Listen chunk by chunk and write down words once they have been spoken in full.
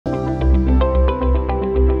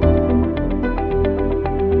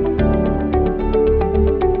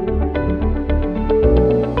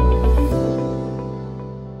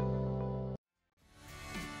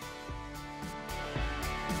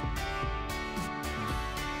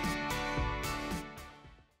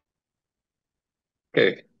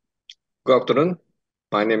Okay, good afternoon.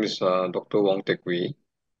 My name is Dr. Wong Teck Wee.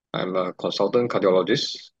 I'm a consultant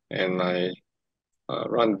cardiologist and I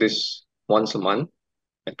run this once a month.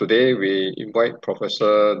 And today we invite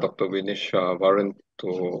Professor Dr. Vicknes Waran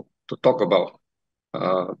to talk about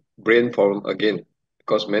brain problem again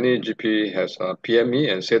because many GP has PM me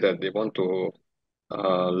and said that they want to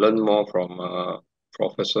learn more from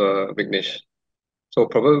Professor Vicknes. So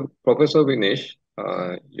Professor Vicknes,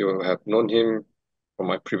 you have known him from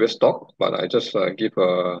my previous talk, but I just give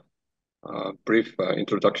a brief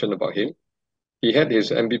introduction about him. He had his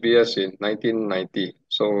MBBS in 1990,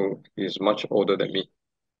 so he's much older than me.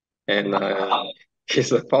 And he's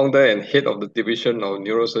the founder and head of the division of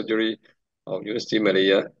neurosurgery of University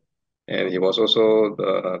Malaya. And he was also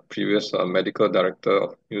the previous medical director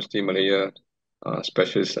of University Malaya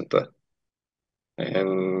Specialist Center.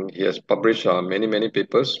 And he has published many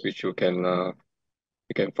papers, which you can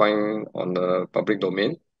find on the public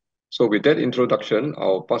domain. So with that introduction,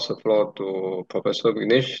 I'll pass the floor to Professor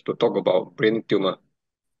Vicknes to talk about brain tumor.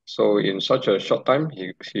 So in such a short time,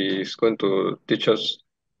 he is going to teach us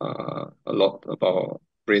a lot about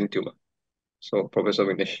brain tumor. So Professor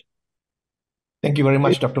Vicknes. Thank you very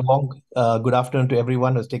much, Dr. Wong. Good afternoon to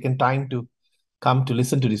everyone who's taken time to come to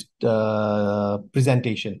listen to this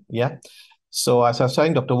presentation. Yeah. So as I was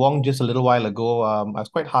telling Dr. Wong just a little while ago, I was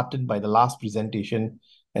quite heartened by the last presentation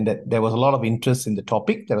and that there was a lot of interest in the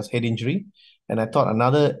topic. There was head injury. And I thought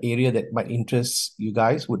another area that might interest you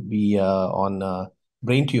guys would be on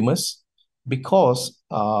brain tumors because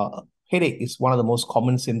headache is one of the most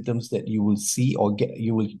common symptoms that you will see or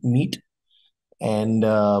you will meet and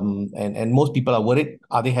most people are worried,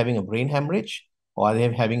 are they having a brain hemorrhage or are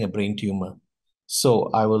they having a brain tumor? So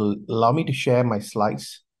I will allow me to share my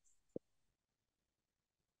slides.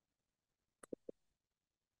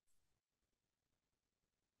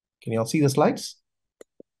 Can you all see the slides?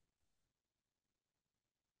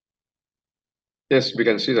 Yes, we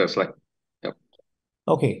can see the slide. Yep.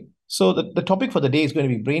 Okay, so the topic for the day is going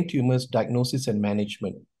to be brain tumors, diagnosis and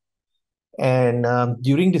management. And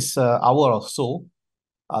during this hour or so,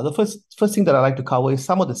 the first thing that I like to cover is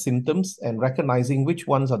some of the symptoms and recognizing which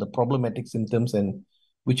ones are the problematic symptoms and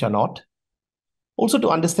which are not. Also to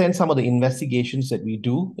understand some of the investigations that we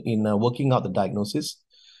do in working out the diagnosis,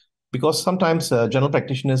 because sometimes general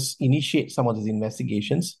practitioners initiate some of these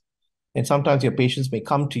investigations, and sometimes your patients may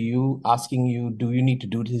come to you asking you, do you need to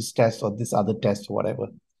do this test or this other test or whatever.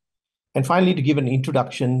 And finally, to give an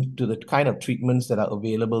introduction to the kind of treatments that are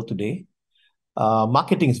available today.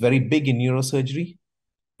 Marketing is very big in neurosurgery,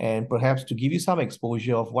 and perhaps to give you some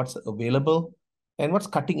exposure of what's available and what's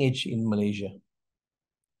cutting edge in Malaysia.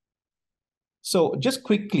 So just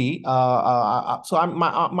quickly, my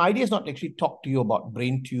idea is not to actually talk to you about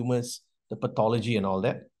brain tumors, the pathology and all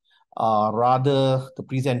that, rather the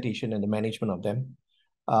presentation and the management of them.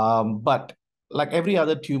 But like every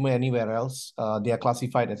other tumor anywhere else, they are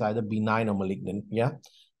classified as either benign or malignant. Yeah,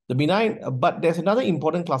 the benign, but there's another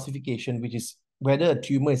important classification, which is whether a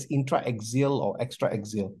tumor is intraaxial or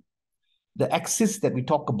extraaxial. The axis that we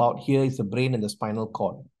talk about here is the brain and the spinal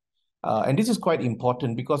cord. And this is quite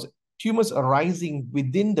important because tumors arising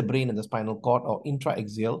within the brain and the spinal cord or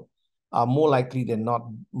intraaxial are more likely than not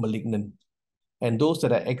malignant. And those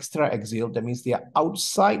that are extraaxial, that means they are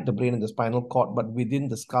outside the brain and the spinal cord, but within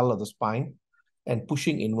the skull or the spine and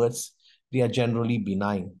pushing inwards, they are generally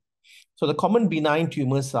benign. So the common benign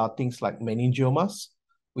tumors are things like meningiomas,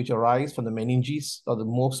 which arise from the meninges, or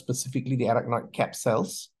more specifically the arachnoid cap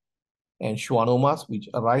cells, and schwannomas, which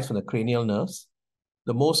arise from the cranial nerves,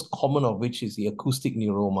 the most common of which is the acoustic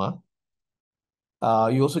neuroma.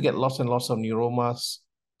 You also get lots and lots of neuromas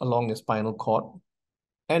along the spinal cord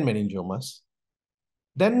and meningiomas.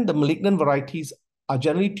 Then the malignant varieties are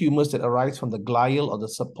generally tumors that arise from the glial or the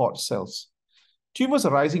support cells. Tumors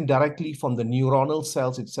arising directly from the neuronal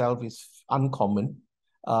cells itself is uncommon.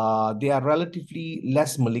 They are relatively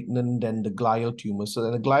less malignant than the glial tumors.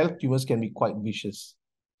 So the glial tumors can be quite vicious.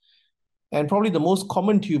 And probably the most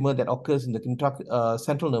common tumor that occurs in the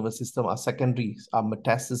central nervous system are secondaries, are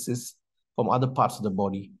metastases from other parts of the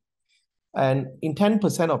body. And in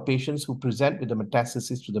 10% of patients who present with the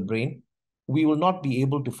metastasis to the brain, we will not be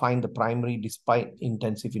able to find the primary despite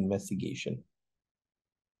intensive investigation.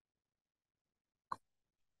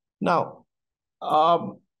 Now,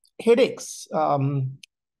 headaches.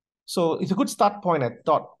 So it's a good start point, I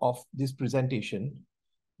thought, of this presentation,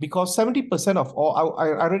 because 70% of all,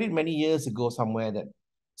 I read it many years ago somewhere that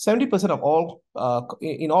 70% of all,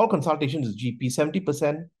 in all consultations with GP,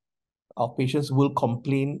 70% of patients will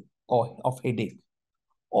complain of headache.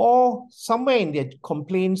 Or somewhere in their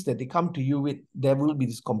complaints that they come to you with, there will be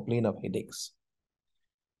this complaint of headaches.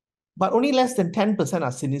 but only less than 10%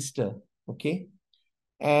 are sinister, okay?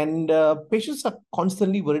 And patients are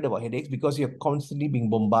constantly worried about headaches because you're constantly being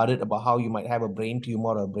bombarded about how you might have a brain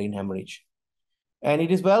tumor or a brain hemorrhage. And it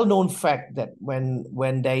is well known fact that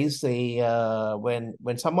when there is a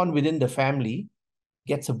when someone within the family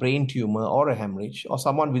gets a brain tumor or a hemorrhage, or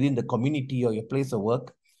someone within the community or your place of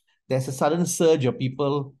work, there's a sudden surge of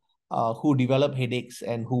people who develop headaches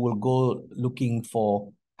and who will go looking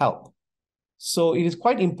for help. So it is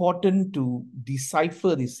quite important to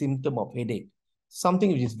decipher the symptom of headache,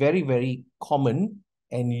 something which is very, very common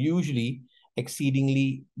and usually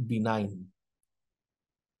exceedingly benign.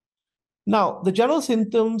 Now, the general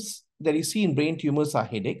symptoms that you see in brain tumors are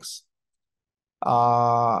headaches.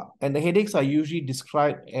 And the headaches are usually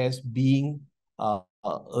described as being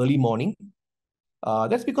early morning.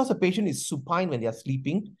 That's because the patient is supine when they are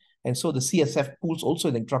sleeping. And so the CSF pools also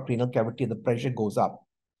in the intracranial cavity and the pressure goes up.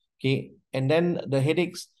 Okay. And then the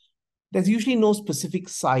headaches, there's usually no specific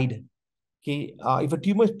side. Okay. If a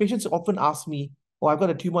tumor, patients often ask me, oh, I've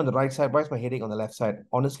got a tumor on the right side. Why is my headache on the left side?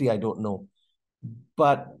 Honestly, I don't know.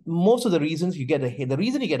 But most of the reasons you get the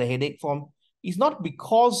reason you get a headache from is not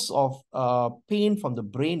because of pain from the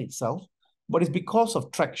brain itself, but it's because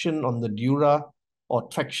of traction on the dura or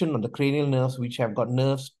traction on the cranial nerves, which have got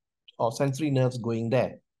nerves or sensory nerves going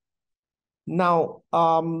there. Now,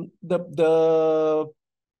 the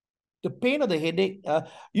pain of the headache,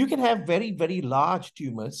 you can have very, very large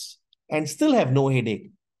tumors and still have no headache.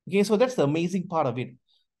 Okay, so that's the amazing part of it.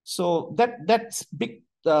 So that's big.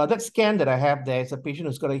 That scan that I have there is a patient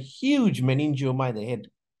who's got a huge meningioma in the head.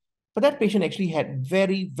 But that patient actually had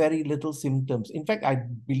very, very little symptoms. In fact, I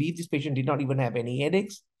believe this patient did not even have any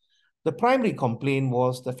headaches. The primary complaint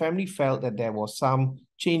was the family felt that there was some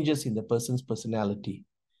changes in the person's personality.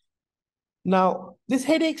 Now, these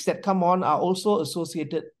headaches that come on are also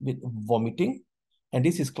associated with vomiting, and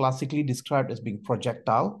this is classically described as being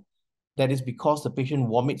projectile. That is because the patient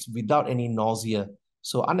vomits without any nausea.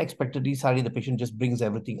 So unexpectedly, suddenly the patient just brings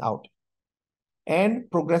everything out. And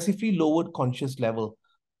progressively lowered conscious level.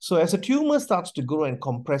 So as a tumor starts to grow and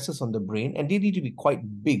compresses on the brain, and they need to be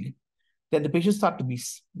quite big, then the patients start to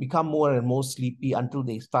become more and more sleepy until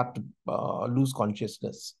they start to lose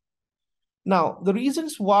consciousness. Now, the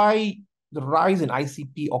reasons why the rise in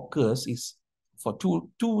ICP occurs is for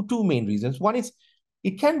two main reasons. One is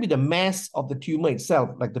it can be the mass of the tumor itself,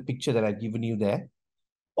 like the picture that I've given you there.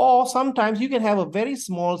 Or sometimes you can have a very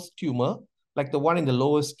small tumor, like the one in the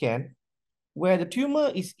lower scan, where the tumor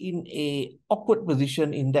is in a awkward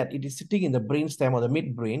position in that it is sitting in the brainstem or the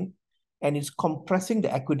midbrain, and it's compressing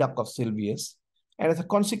the aqueduct of Sylvius, and as a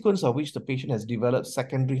consequence of which the patient has developed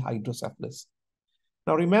secondary hydrocephalus.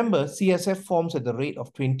 Now remember, CSF forms at the rate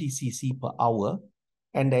of 20 cc per hour,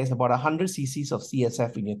 and there is about 100 cc's of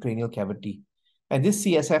CSF in your cranial cavity. And this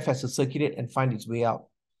CSF has to circulate and find its way out.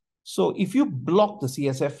 So if you block the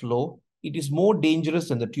CSF flow, it is more dangerous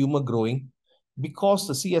than the tumor growing because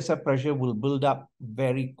the CSF pressure will build up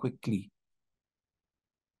very quickly.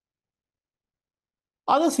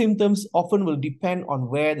 Other symptoms often will depend on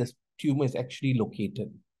where the tumor is actually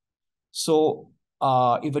located. So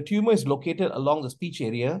if a tumor is located along the speech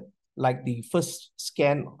area, like the first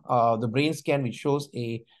scan, the brain scan, which shows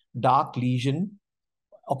a dark lesion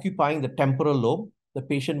occupying the temporal lobe, the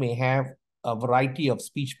patient may have a variety of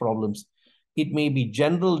speech problems. It may be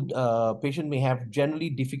patient may have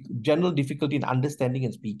general difficulty in understanding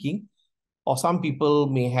and speaking, or some people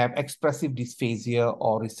may have expressive dysphasia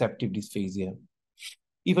or receptive dysphasia.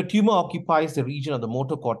 If a tumor occupies the region of the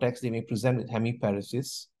motor cortex, they may present with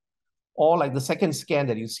hemiparesis. Or like the second scan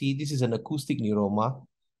that you see, this is an acoustic neuroma.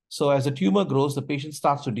 So as the tumor grows, the patient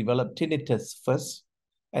starts to develop tinnitus first,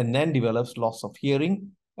 and then develops loss of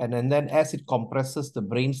hearing. And then as it compresses the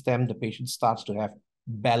brainstem, the patient starts to have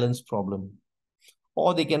balance problem.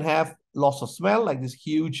 Or they can have loss of smell, like this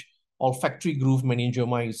huge olfactory groove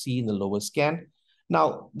meningioma you see in the lower scan.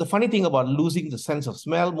 Now, the funny thing about losing the sense of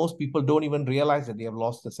smell, most people don't even realize that they have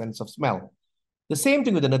lost the sense of smell. The same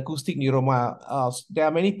thing with an acoustic neuroma. There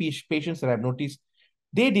are many patients that I've noticed,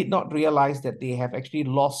 they did not realize that they have actually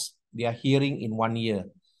lost their hearing in 1 year.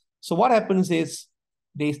 So what happens is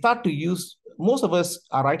they start to use, most of us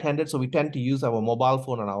are right-handed, so we tend to use our mobile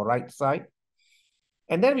phone on our right side.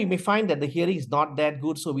 And then we may find that the hearing is not that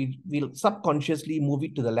good, so we'll subconsciously move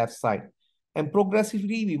it to the left side. And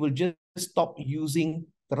progressively, we will just stop using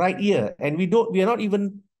the right ear. And we are not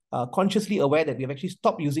even consciously aware that we have actually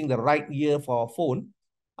stopped using the right ear for our phone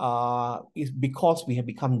is because we have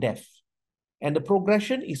become deaf. And the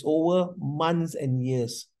progression is over months and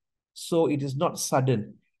years. So it is not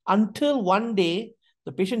sudden. Until one day,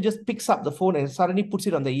 the patient just picks up the phone and suddenly puts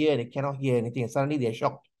it on the ear and it cannot hear anything. And suddenly they're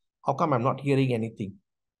shocked How come I'm not hearing anything?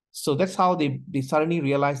 So that's how they suddenly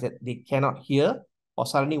realize that they cannot hear, or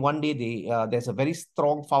suddenly one day there's a very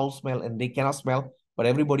strong foul smell and they cannot smell, but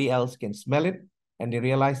everybody else can smell it, and they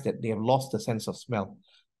realize that they have lost the sense of smell.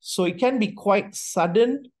 So it can be quite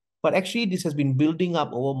sudden, but actually this has been building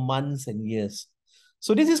up over months and years.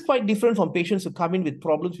 So this is quite different from patients who come in with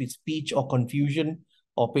problems with speech or confusion,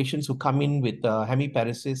 or patients who come in with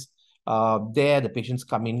hemiparesis. There, the patients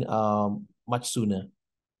come in much sooner.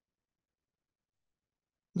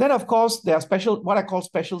 Then, of course, there are what I call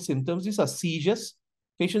special symptoms. These are seizures.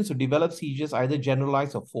 Patients who develop seizures, either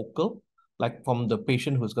generalized or focal, like from the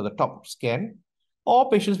patient who's got the top scan, or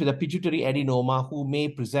patients with a pituitary adenoma who may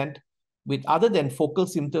present with other than focal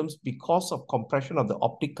symptoms because of compression of the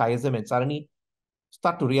optic chiasm and suddenly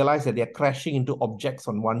start to realize that they're crashing into objects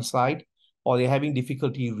on one side, or they're having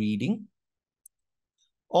difficulty reading,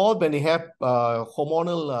 or when they have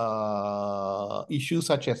hormonal issues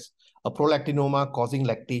such as a prolactinoma causing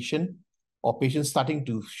lactation, or patients starting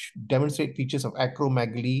to demonstrate features of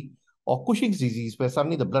acromegaly, or Cushing's disease, where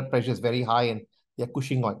suddenly the blood pressure is very high and they're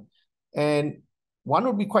Cushingoid. And one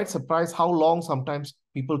would be quite surprised how long sometimes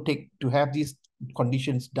people take to have these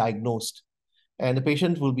conditions diagnosed. And the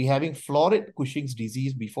patient will be having florid Cushing's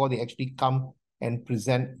disease before they actually come and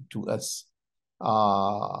present to us.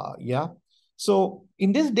 Yeah. So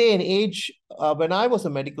in this day and age, when I was a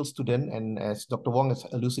medical student, and as Dr. Wong has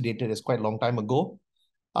elucidated, it's quite a long time ago,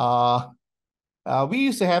 we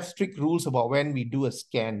used to have strict rules about when we do a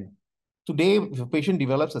scan. Today, if a patient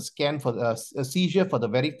develops a scan for a seizure for the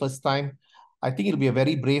very first time, I think it'll be a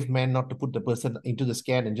very brave man not to put the person into the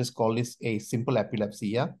scan and just call this a simple epilepsy.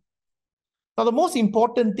 Yeah. Now, the most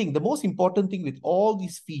important thing with all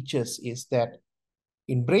these features is that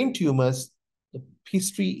in brain tumors, the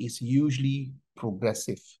history is usually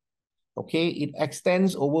progressive. Okay, it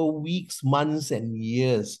extends over weeks, months, and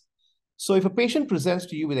years. So if a patient presents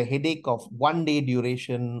to you with a headache of 1 day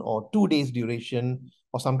duration or 2 days duration,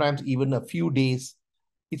 or sometimes even a few days,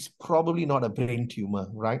 it's probably not a brain tumor,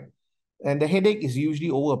 right? And the headache is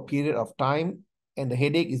usually over a period of time, and the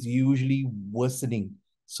headache is usually worsening.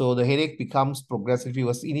 So the headache becomes progressively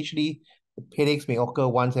worse. Initially, the headaches may occur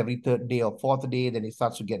once every third day or fourth day, then it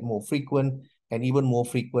starts to get more frequent and even more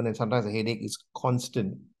frequent, and sometimes the headache is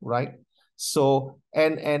constant, right? So,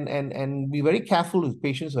 and be very careful with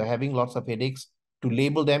patients who are having lots of headaches to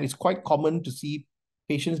label them. It's quite common to see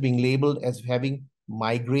patients being labeled as having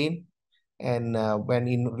migraine, and when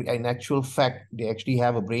in actual fact, they actually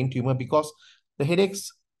have a brain tumor, because the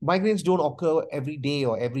migraines don't occur every day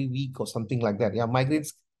or every week or something like that. Yeah,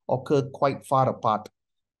 migraines occur quite far apart,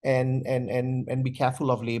 and be careful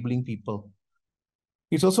of labeling people.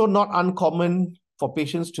 It's also not uncommon for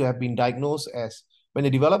patients to have been diagnosed as, when they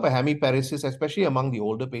develop a hemiparesis, especially among the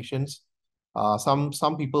older patients,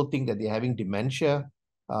 some people think that they're having dementia.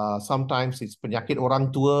 Sometimes it's penyakit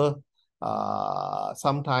orang tua.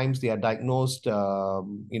 Sometimes they are diagnosed,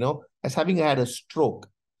 as having had a stroke.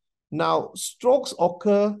 Now, strokes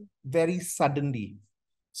occur very suddenly.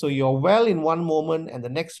 So you're well in one moment, and the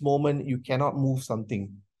next moment you cannot move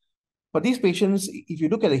something. But these patients, if you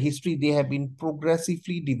look at the history, they have been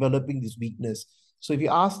progressively developing this weakness. So if you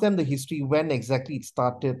ask them the history, when exactly it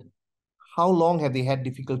started, how long have they had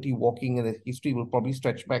difficulty walking, and the history will probably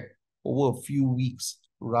stretch back over a few weeks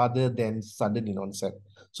rather than sudden in onset.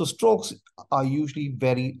 So strokes are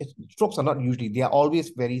not usually, they are always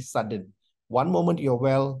very sudden. One moment you're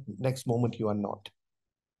well, next moment you are not.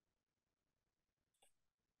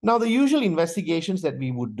 Now, the usual investigations that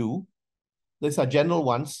we would do, these are general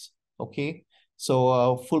ones, okay?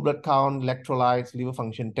 So full blood count, electrolytes, liver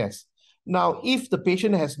function test. Now, if the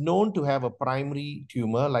patient has known to have a primary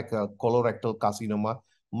tumor, like a colorectal carcinoma,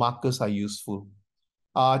 markers are useful.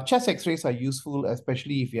 Chest x-rays are useful,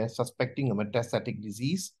 especially if you are suspecting a metastatic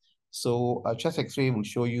disease. So a chest x-ray will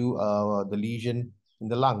show you the lesion in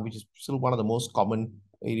the lung, which is still one of the most common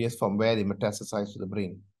areas from where they metastasize to the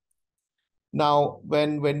brain. Now,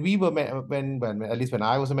 when we were when at least when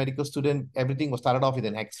I was a medical student, everything was started off with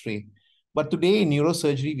an X-ray. But today in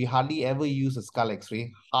neurosurgery, we hardly ever use a skull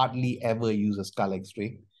X-ray. Hardly ever use a skull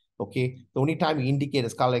X-ray. Okay, the only time we indicate a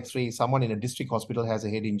skull X-ray is someone in a district hospital has a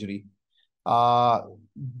head injury.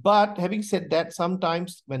 But having said that,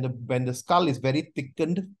 sometimes when the skull is very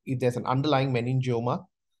thickened, if there's an underlying meningioma,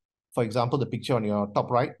 for example, the picture on your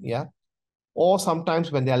top right, yeah, or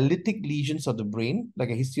sometimes when there are lytic lesions of the brain, like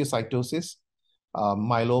a histiocytosis,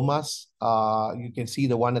 myelomas, you can see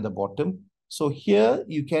the one at the bottom. So here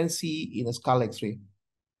you can see in a skull X-ray.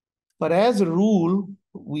 But as a rule,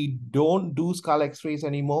 we don't do skull X-rays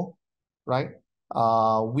anymore, right?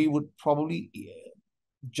 We would probably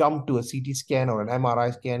jump to a CT scan or an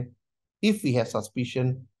MRI scan if we have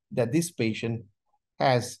suspicion that this patient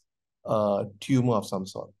has a tumor of some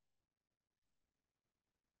sort.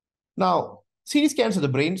 Now, CT scans of the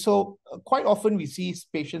brain. So quite often we see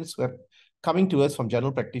patients who are coming to us from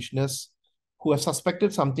general practitioners who have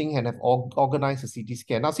suspected something and have organized a CT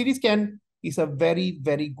scan. Now, CT scan is a very,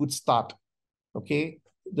 very good start. Okay.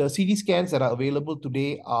 The CT scans that are available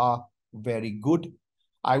today are very good.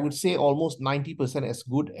 I would say almost 90% as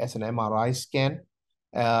good as an MRI scan.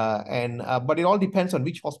 But it all depends on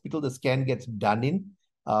which hospital the scan gets done in,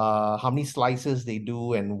 how many slices they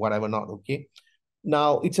do and whatever not. Okay.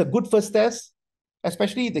 Now, it's a good first test,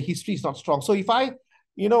 especially if the history is not strong. So if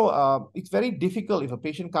it's very difficult if a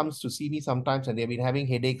patient comes to see me sometimes and they've been having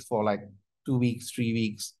headaches for like 2 weeks, 3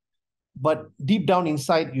 weeks. But deep down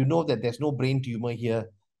inside, you know that there's no brain tumor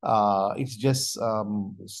here. It's just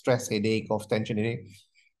stress headache or tension headache.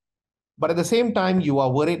 But at the same time, you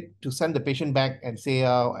are worried to send the patient back and say,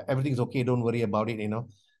 everything's okay, don't worry about it,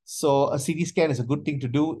 So a CT scan is a good thing to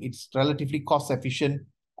do. It's relatively cost efficient.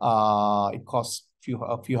 It costs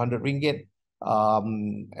a few hundred ringgit.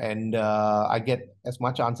 And I get as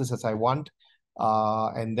much answers as I want.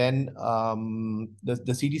 And then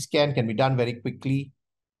the CT scan can be done very quickly,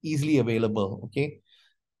 easily available, okay?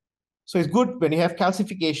 So it's good when you have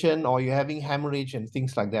calcification or you're having hemorrhage and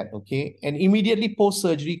things like that, okay? And immediately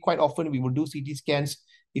post-surgery, quite often we will do CT scans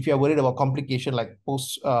if you're worried about complication like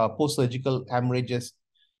post-surgical hemorrhages.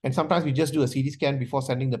 And sometimes we just do a CT scan before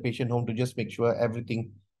sending the patient home to just make sure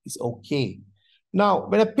everything is okay. Now,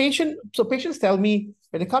 when patients tell me,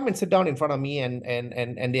 when they come and sit down in front of me and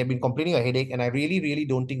they have been complaining of headache, and I really, really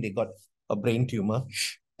don't think they got a brain tumor,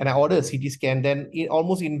 and I order a CT scan, then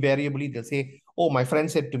almost invariably they'll say, oh, my friend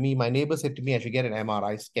said to me, my neighbor said to me, I should get an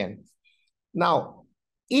MRI scan. Now,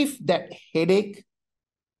 if that headache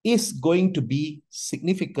is going to be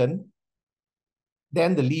significant,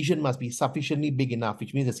 then the lesion must be sufficiently big enough,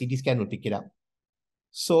 which means the CT scan will pick it up.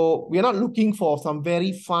 So we're not looking for some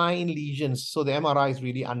very fine lesions. So the MRI is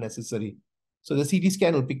really unnecessary. So the CT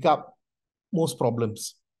scan will pick up most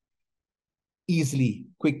problems easily,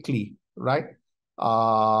 quickly, right?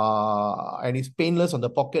 And it's painless on the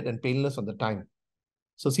pocket and painless on the time.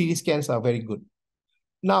 So CT scans are very good.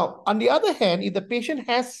 Now, on the other hand, if the patient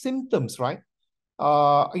has symptoms, right?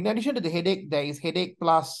 In addition to the headache, there is headache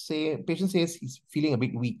plus, say, patient says he's feeling a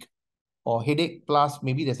bit weak, or headache plus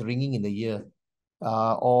maybe there's a ringing in the ear,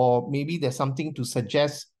 or maybe there's something to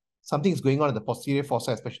suggest something is going on in the posterior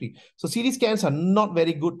fossa especially. So CT scans are not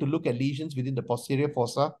very good to look at lesions within the posterior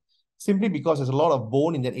fossa, simply because there's a lot of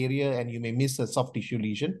bone in that area and you may miss a soft tissue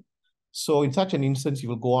lesion. So in such an instance, you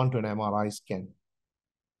will go on to an MRI scan.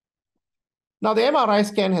 Now, the MRI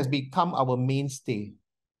scan has become our mainstay,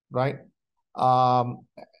 right?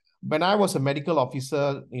 When I was a medical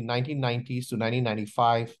officer in 1990s to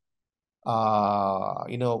 1995,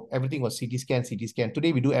 everything was CT scan, CT scan.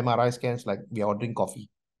 Today, we do MRI scans like we are ordering coffee,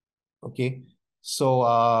 okay?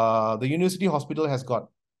 So the university hospital has got,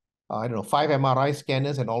 5 MRI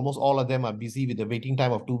scanners, and almost all of them are busy with the waiting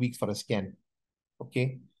time of 2 weeks for a scan,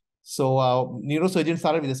 okay? So neurosurgeons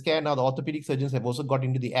started with the scan. Now the orthopedic surgeons have also got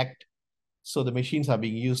into the act. So the machines are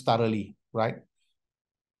being used thoroughly, right?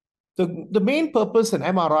 The main purpose an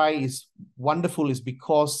MRI is wonderful is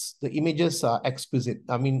because the images are exquisite.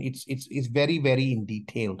 I mean, it's very, very in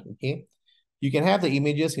detailed, okay? You can have the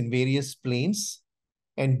images in various planes,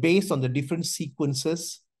 and based on the different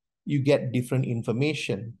sequences, you get different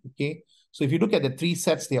information, okay? So if you look at the 3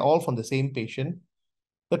 sets, they're all from the same patient.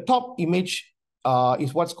 The top image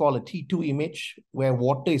is what's called a T2 image, where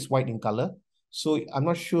water is white in color. So I'm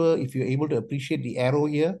not sure if you're able to appreciate the arrow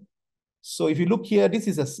here. So if you look here, this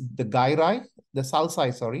is the gyri, the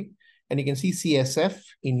sulci, sorry, and you can see CSF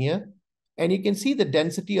in here. And you can see the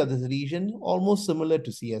density of this lesion almost similar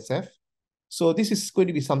to CSF. So this is going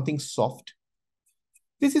to be something soft.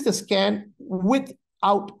 This is a scan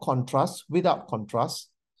without contrast.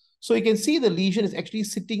 So you can see the lesion is actually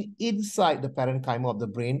sitting inside the parenchyma of the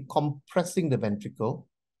brain, compressing the ventricle.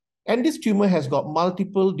 And this tumor has got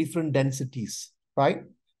multiple different densities, right?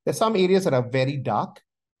 There's some areas that are very dark,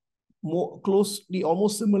 more closely,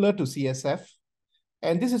 almost similar to CSF.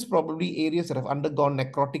 And this is probably areas that have undergone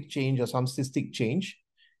necrotic change or some cystic change.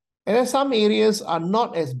 And then some areas are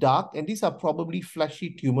not as dark, and these are probably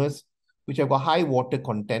fleshy tumors which have got high water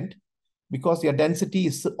content because their density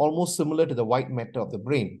is almost similar to the white matter of the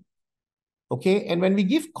brain. Okay, and when we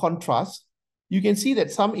give contrast, you can see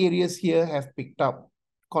that some areas here have picked up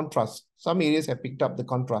contrast. Some areas have picked up the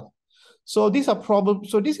contrast. So this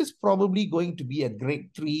is probably going to be a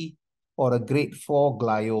grade 3 or a grade 4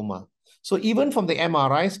 glioma. So even from the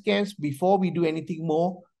MRI scans, before we do anything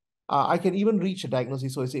more, I can even reach a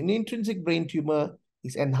diagnosis. So it's an intrinsic brain tumor,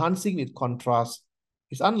 it's enhancing with contrast.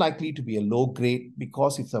 It's unlikely to be a low grade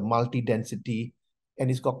because it's a multi-density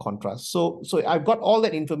and it's got contrast. So I've got all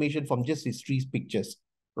that information from just these three pictures,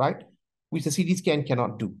 right? Which the CT scan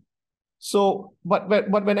cannot do. So, but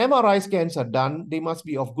when MRI scans are done, they must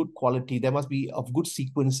be of good quality. They must be of good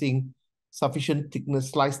sequencing, sufficient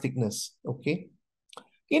thickness, slice thickness, okay?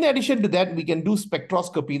 In addition to that, we can do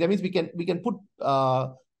spectroscopy. That means we can put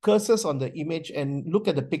cursors on the image and look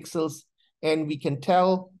at the pixels, and we can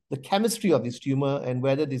tell the chemistry of this tumor and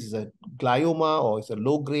whether this is a glioma or it's a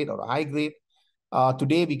low grade or a high grade.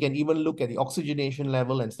 Today, we can even look at the oxygenation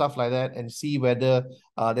level and stuff like that and see whether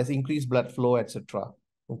there's increased blood flow, etc.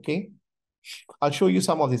 Okay, I'll show you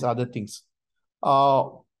some of these other things.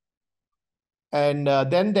 And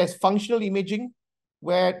then there's functional imaging,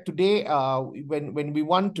 where today, when we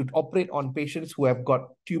want to operate on patients who have got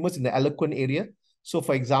tumors in the eloquent area. So,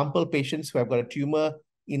 for example, patients who have got a tumor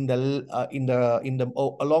along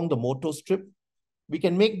the motor strip, we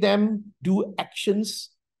can make them do actions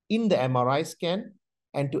in the MRI scan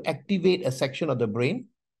and to activate a section of the brain,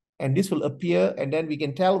 and this will appear, and then we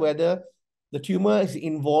can tell whether the tumor is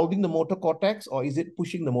involving the motor cortex or is it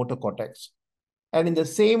pushing the motor cortex. And in the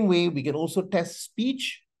same way, we can also test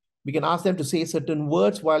speech. We can ask them to say certain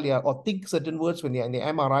words while they are, or think certain words when they are in the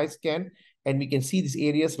MRI scan, and we can see these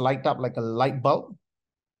areas light up like a light bulb.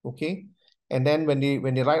 Okay, and then when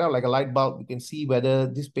they light up like a light bulb, we can see whether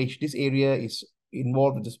this area is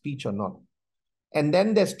involved with the speech or not. And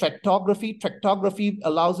then there's tractography. Tractography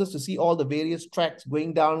allows us to see all the various tracts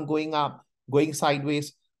going down, going up, going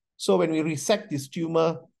sideways. So when we resect this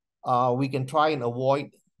tumor, we can try and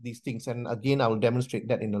avoid these things. And again, I will demonstrate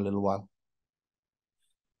that in a little while.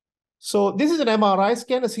 So this is an MRI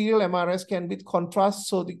scan, a serial MRI scan with contrast.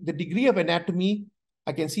 So the degree of anatomy,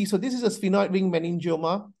 I can see. So this is a sphenoid ring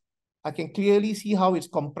meningioma. I can clearly see how it's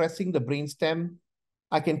compressing the brainstem.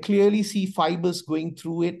 I can clearly see fibers going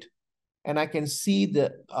through it. And I can see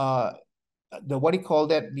the what do you call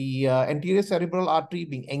that? The anterior cerebral artery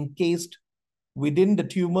being encased within the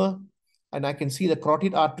tumor. And I can see the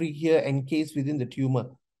carotid artery here encased within the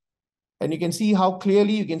tumor. And you can see how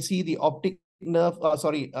clearly you can see the optic nerve.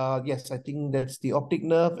 Yes, I think that's the optic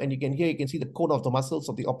nerve. And you can see the cone of the muscles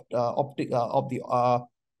of the of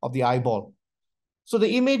the eyeball. So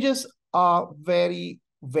the images are very,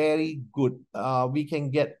 very good. We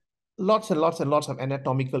can get lots and lots and lots of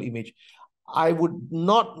anatomical image. I would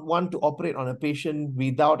not want to operate on a patient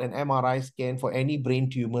without an MRI scan for any brain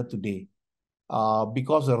tumor today,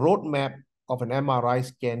 because the roadmap of an MRI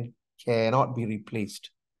scan cannot be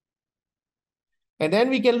replaced. And then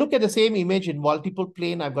we can look at the same image in multiple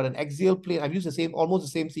plane. I've got an axial plane. I've used almost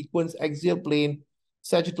the same sequence: axial plane,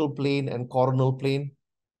 sagittal plane, and coronal plane.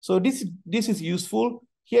 So this is useful.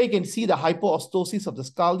 Here you can see the hypostosis of the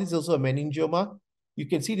skull. This is also a meningioma. You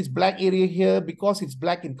can see this black area here. Because it's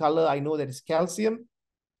black in color, I know that it's calcium.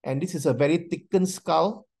 And this is a very thickened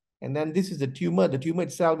skull. And then this is the tumor. The tumor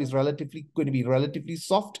itself is going to be relatively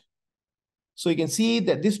soft. So you can see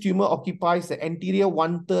that this tumor occupies the anterior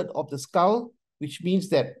 1/3 of the skull, which means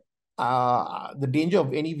that the danger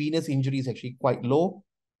of any venous injury is actually quite low.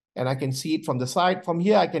 And I can see it from the side. From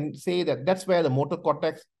here, I can say that that's where the motor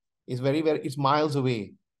cortex is it's miles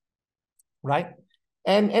away, right?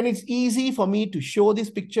 And it's easy for me to show this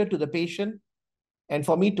picture to the patient and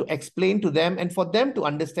for me to explain to them and for them to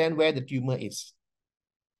understand where the tumor is.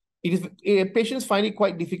 Patients find it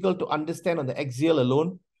quite difficult to understand on the axial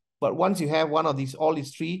alone, but once you have all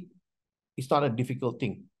these three, it's not a difficult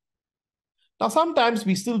thing. Now, sometimes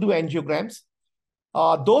we still do angiograms.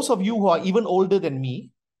 Those of you who are even older than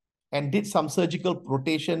me and did some surgical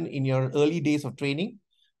rotation in your early days of training,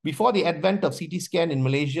 before the advent of CT scan in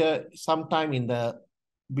Malaysia, sometime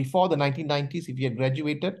before the 1990s, if you had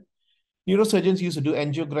graduated, neurosurgeons used to do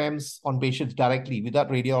angiograms on patients directly without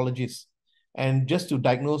radiologists, and just to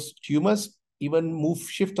diagnose tumors, even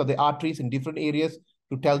shift of the arteries in different areas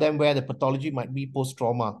to tell them where the pathology might be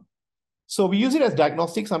post-trauma. So we use it as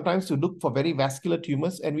diagnostic sometimes to look for very vascular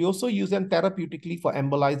tumors, and we also use them therapeutically for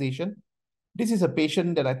embolization. This is a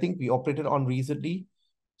patient that I think we operated on recently.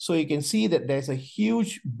 So you can see that there's a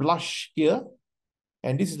huge blush here,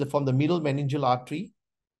 and this is from the middle meningeal artery.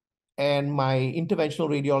 And my interventional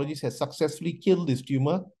radiologist has successfully killed this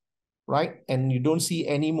tumor, right? And you don't see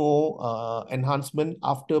any more enhancement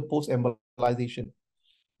after post-embolization.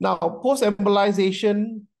 Now,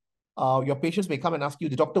 post-embolization, your patients may come and ask you,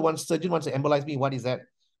 the surgeon wants to embolize me, what is that?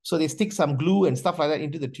 So they stick some glue and stuff like that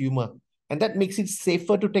into the tumor. And that makes it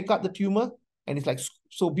safer to take out the tumor. And it's like,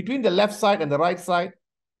 so between the left side and the right side,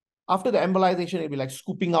 After the embolization, it'll be like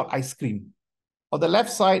scooping out ice cream. On the left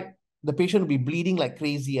side, the patient will be bleeding like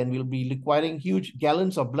crazy and will be requiring huge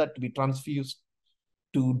gallons of blood to be transfused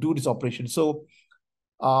to do this operation. So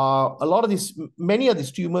many of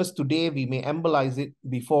these tumors today, we may embolize it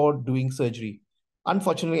before doing surgery.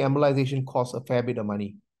 Unfortunately, embolization costs a fair bit of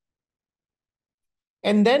money.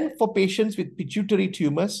 And then for patients with pituitary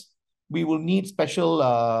tumors, we will need special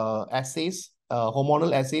assays,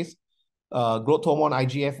 hormonal assays, growth hormone,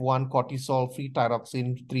 IGF-1, cortisol, free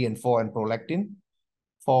thyroxine 3 and 4, and prolactin.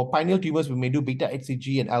 For pineal tumors, we may do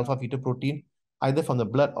beta-HCG and alpha-fetoprotein, either from the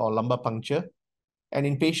blood or lumbar puncture. And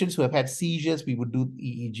in patients who have had seizures, we would do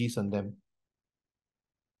EEGs on them.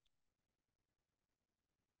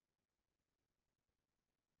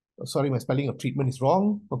 Oh, sorry, my spelling of treatment is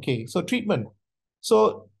wrong. Okay, so treatment.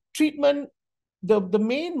 So treatment, the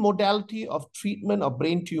main modality of treatment of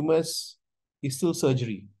brain tumors is still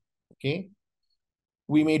surgery, okay?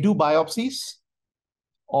 We may do biopsies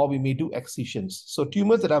or we may do excisions. So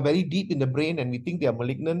tumors that are very deep in the brain and we think they are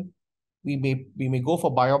malignant, we may go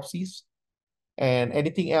for biopsies, and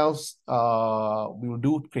anything else, we will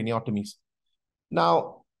do craniotomies.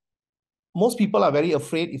 Now, most people are very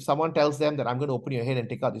afraid if someone tells them that I'm going to open your head and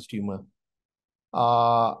take out this tumor.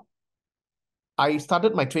 I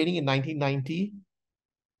started my training in 1990.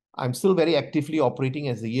 I'm still very actively operating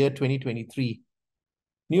as the year 2023.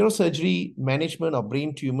 Neurosurgery management of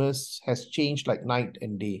brain tumors has changed like night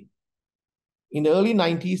and day. In the early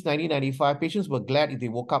 90s, 1995, patients were glad if they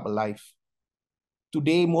woke up alive.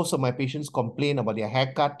 Today, most of my patients complain about their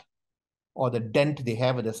haircut or the dent they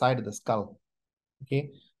have at the side of the skull.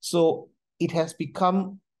 Okay, so it has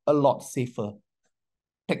become a lot safer.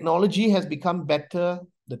 Technology has become better.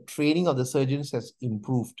 The training of the surgeons has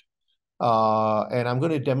improved. And I'm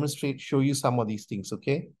going to show you some of these things,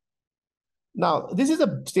 okay? Now, this is a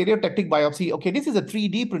stereotactic biopsy. Okay, this is a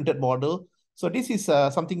 3D printed model. So this is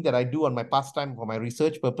something that I do on my pastime for my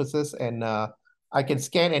research purposes. And I can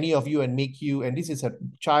scan any of you and make you, and this is a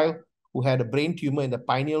child who had a brain tumor in the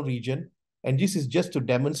pineal region. And this is just to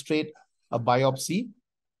demonstrate a biopsy,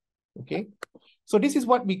 okay? So this is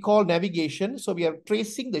what we call navigation. So we are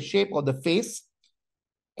tracing the shape of the face,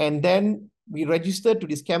 and then we register to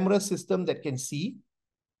this camera system that can see.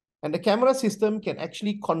 And the camera system can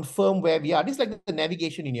actually confirm where we are. This is like the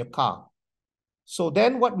navigation in your car. So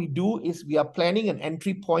then what we do is we are planning an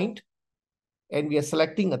entry point and we are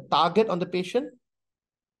selecting a target on the patient.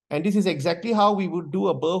 And this is exactly how we would do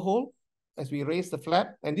a burr hole as we raise the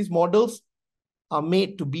flap. And these models are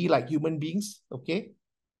made to be like human beings, okay?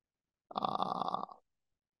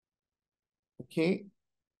 Okay,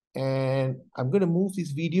 and I'm going to move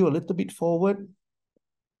this video a little bit forward.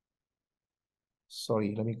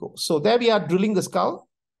 Sorry, let me go. So there we are drilling the skull.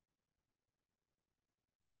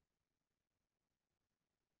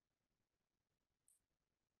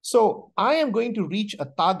 So I am going to reach a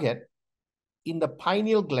target in the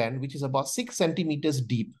pineal gland, which is about 6 centimeters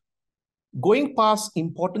deep, going past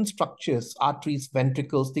important structures, arteries,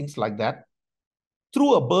 ventricles, things like that,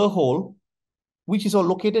 through a burr hole, which is all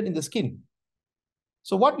located in the skin.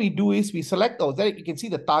 So what we do is we select, there you can see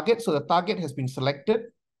the target. So the target has been selected.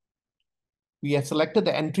 We have selected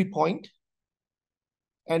the entry point.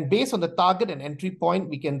 And based on the target and entry point,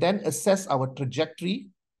 we can then assess our trajectory.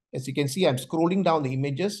 As you can see, I'm scrolling down the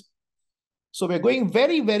images. So we're going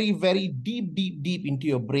very, very, very deep, deep, deep into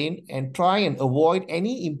your brain and try and avoid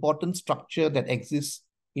any important structure that exists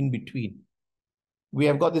in between. We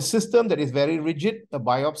have got the system that is very rigid, a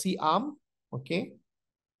biopsy arm, okay?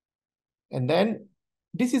 And then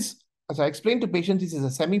this is, as I explained to patients, this is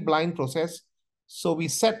a semi-blind process. So we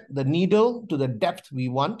set the needle to the depth we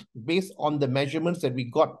want based on the measurements that we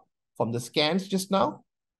got from the scans just now.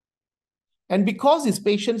 And because this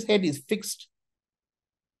patient's head is fixed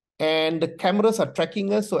and the cameras are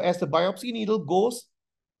tracking us, so as the biopsy needle goes,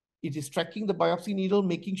 it is tracking the biopsy needle,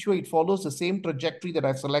 making sure it follows the same trajectory that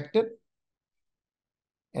I've selected.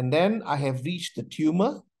 And then I have reached the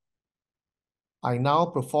tumor. I now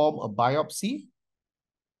perform a biopsy.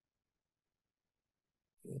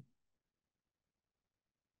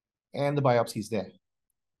 And the biopsy is there.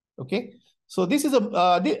 Okay. So this is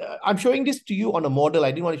I'm showing this to you on a model.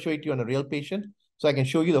 I didn't want to show it to you on a real patient. So I can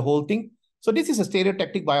show you the whole thing. So this is a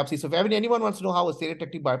stereotactic biopsy. So if anyone wants to know how a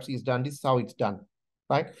stereotactic biopsy is done, this is how it's done,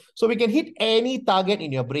 right? So we can hit any target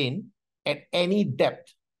in your brain at any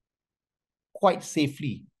depth quite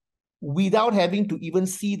safely without having to even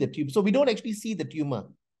see the tumor. So we don't actually see the tumor.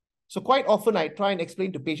 So quite often I try and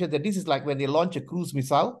explain to patients that this is like when they launch a cruise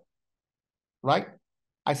missile, right?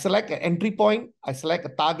 I select an entry point, I select a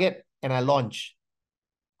target, and I launch.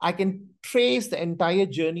 I can trace the entire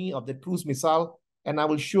journey of the cruise missile and I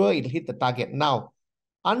will sure it'll hit the target. Now,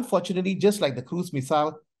 unfortunately, just like the cruise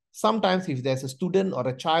missile, sometimes if there's a student or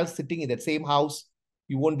a child sitting in that same house,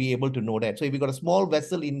 you won't be able to know that. So if you've got a small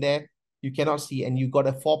vessel in there, you cannot see, and you've got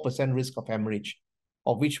a 4% risk of hemorrhage,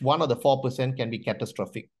 of which one of the 4% can be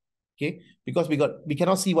catastrophic. Okay, because we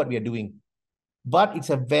cannot see what we are doing. But it's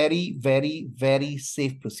a very, very, very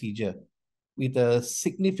safe procedure with a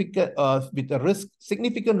significant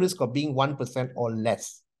risk of being 1% or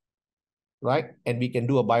less, right? And we can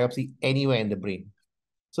do a biopsy anywhere in the brain.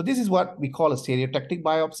 So this is what we call a stereotactic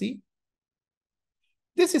biopsy.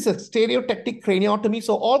 This is a stereotactic craniotomy.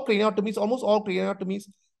 So almost all craniotomies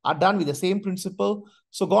are done with the same principle.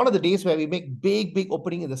 So gone are the days where we make big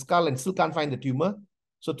opening in the skull and still can't find the tumor.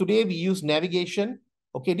 So today we use navigation.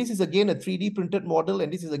 Okay, this is again a 3D printed model,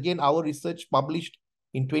 and this is again our research published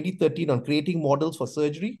in 2013 on creating models for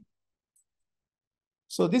surgery.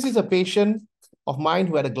 So this is a patient of mine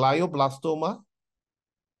who had a glioblastoma.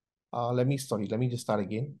 Let me just start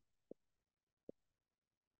again.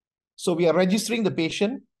 So we are registering the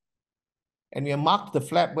patient, and we have marked the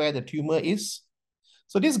flap where the tumor is.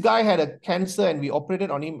 So this guy had a cancer, and we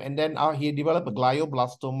operated on him, and then he developed a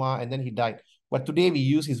glioblastoma, and then he died. But today we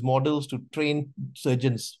use his models to train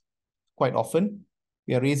surgeons quite often.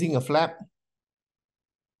 We are raising a flap,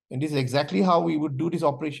 and this is exactly how we would do this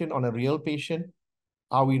operation on a real patient,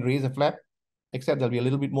 how we raise a flap, except there'll be a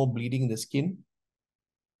little bit more bleeding in the skin.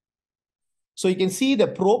 So you can see the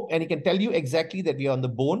probe, and it can tell you exactly that we are on the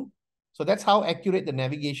bone. So that's how accurate the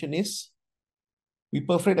navigation is. We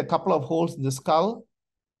perforate a couple of holes in the skull,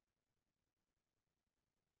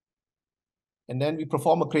 and then we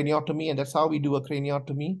perform a craniotomy, and that's how we do a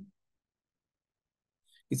craniotomy.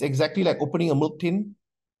 It's exactly like opening a milk tin.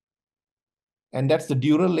 And that's the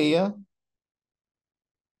dural layer.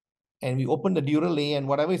 And we open the dural layer, and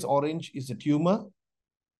whatever is orange is the tumor.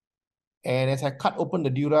 And as I cut open the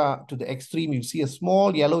dura to the extreme, you see a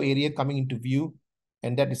small yellow area coming into view,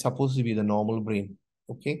 and that is supposed to be the normal brain.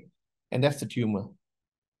 Okay, and that's the tumor.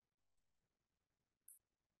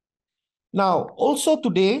 Now, also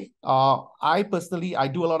today, we do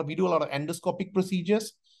a lot of endoscopic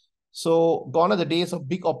procedures. So gone are the days of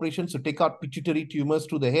big operations to take out pituitary tumors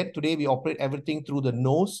through the head. Today, we operate everything through the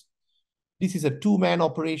nose. This is a two-man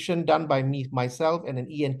operation done by myself and an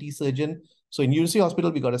ENT surgeon. So in University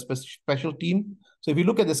Hospital, we got a special team. So if you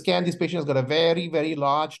look at the scan, this patient has got a very, very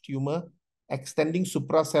large tumor extending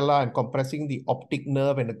suprasellar and compressing the optic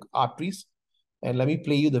nerve and the arteries. And let me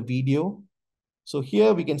play you the video. So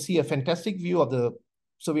here we can see a fantastic view of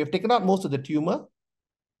so we have taken out most of the tumor.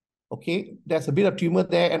 Okay, there's a bit of tumor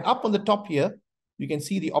there. And up on the top here, you can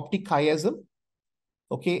see the optic chiasm.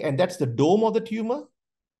 Okay, and that's the dome of the tumor.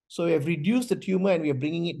 So we have reduced the tumor and we are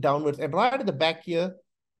bringing it downwards. And right at the back here,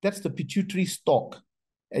 that's the pituitary stalk.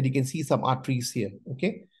 And you can see some arteries here,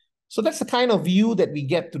 okay? So that's the kind of view that we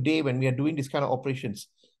get today when we are doing this kind of operations.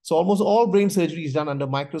 So almost all brain surgery is done under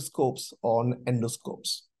microscopes or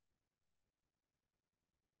endoscopes.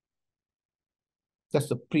 That's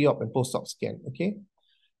the pre-op and post-op scan, okay?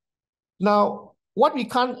 Now,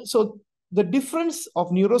 so the difference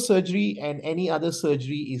of neurosurgery and any other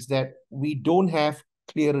surgery is that we don't have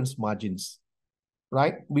clearance margins,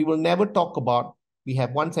 right? We will never talk about we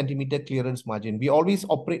have 1 centimeter clearance margin. We always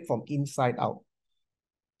operate from inside out.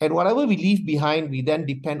 And whatever we leave behind, we then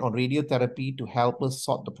depend on radiotherapy to help us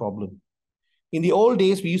sort the problem. In the old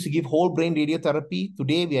days, we used to give whole brain radiotherapy.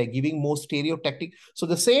 Today, we are giving more stereotactic. So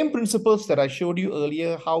the same principles that I showed you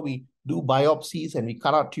earlier, how we do biopsies and we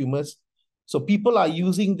cut out tumors. So people are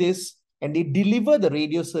using this and they deliver the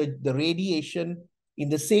radiation in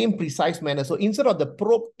the same precise manner. So instead of the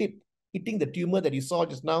probe tip hitting the tumor that you saw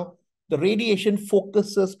just now, the radiation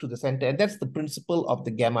focuses to the center. And that's the principle of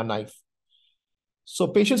the gamma knife. So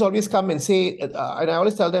patients always come and say, and I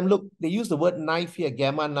always tell them, look, they use the word knife here,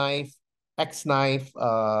 gamma knife, X knife,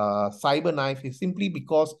 cyber knife, is simply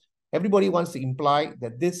because everybody wants to imply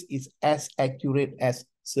that this is as accurate as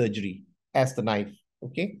surgery, as the knife,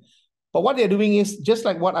 okay? But what they're doing is just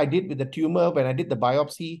like what I did with the tumor when I did the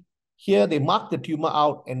biopsy. Here they mark the tumor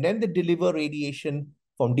out and then they deliver radiation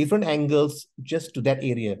from different angles just to that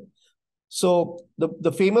area. So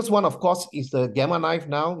the famous one, of course, is the gamma knife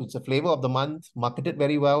now. It's a flavor of the month, marketed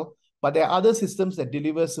very well. But there are other systems that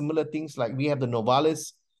deliver similar things, like we have the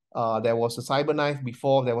Novalis. There was a cyber knife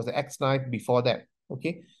before, there was the X knife before that,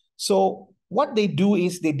 okay? So what they do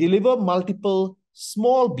is they deliver multiple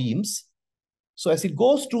small beams. So as it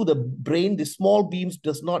goes through the brain, the small beams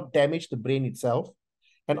does not damage the brain itself.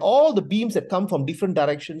 And all the beams that come from different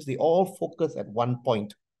directions, they all focus at one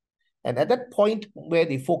point. And at that point where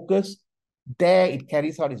they focus, there it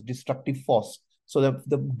carries out its destructive force. So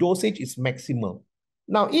the dosage is maximal.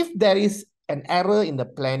 Now, if there is an error in the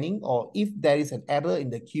planning, or if there is an error in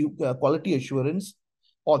the quality assurance,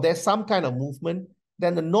 or there's some kind of movement,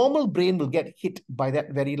 then the normal brain will get hit by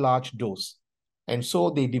that very large dose. And so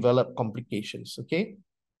they develop complications, okay?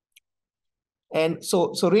 And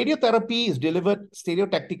so radiotherapy is delivered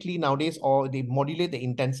stereotactically nowadays, or they modulate the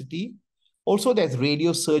intensity. Also, there's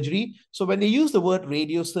radiosurgery. So when they use the word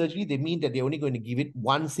radiosurgery, they mean that they're only going to give it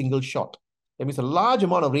one single shot. That means a large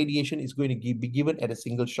amount of radiation is going to be given at a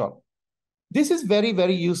single shot. This is very,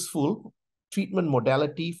 very useful treatment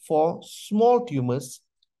modality for small tumors,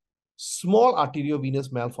 small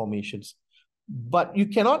arteriovenous malformations. But you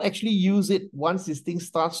cannot actually use it once this thing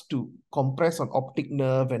starts to compress on optic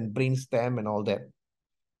nerve and brainstem and all that.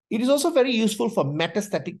 It is also very useful for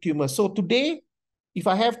metastatic tumors. So today, if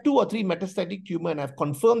I have 2 or 3 metastatic tumor and I've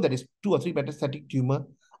confirmed that it's 2 or 3 metastatic tumor,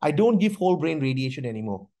 I don't give whole brain radiation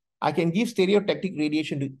anymore. I can give stereotactic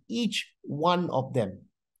radiation to each one of them.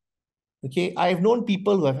 Okay, I have known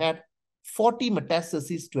people who have had 40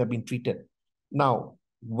 metastases to have been treated. Now,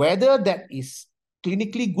 whether that is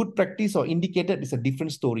clinically good practice or indicated is a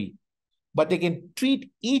different story. But they can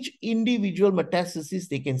treat each individual metastasis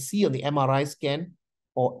they can see on the MRI scan,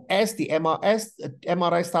 or as the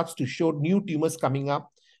MRI starts to show new tumors coming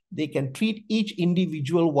up, they can treat each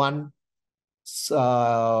individual one,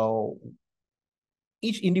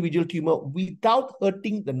 each individual tumor without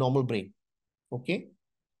hurting the normal brain, okay?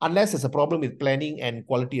 Unless there's a problem with planning and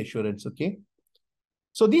quality assurance, okay?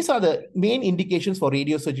 So these are the main indications for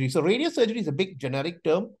radiosurgery. So radiosurgery is a big generic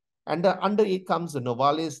term, and under it comes the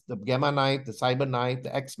Novalis, the Gamma knife, the Cyber knife,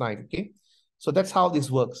 the X knife, okay? So that's how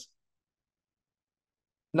this works.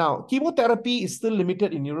 Now, chemotherapy is still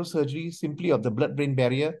limited in neurosurgery, simply of the blood-brain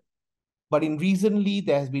barrier. But in recently,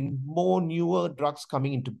 there has been more newer drugs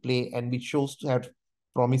coming into play, and which shows to have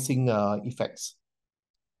promising effects.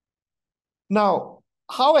 Now,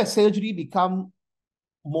 how has surgery become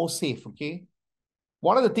more safe, okay?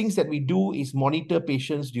 One of the things that we do is monitor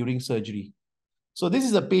patients during surgery. So this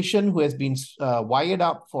is a patient who has been wired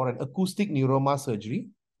up for an acoustic neuroma surgery,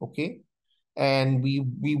 okay? And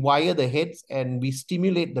we wire the heads and we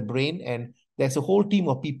stimulate the brain, and there's a whole team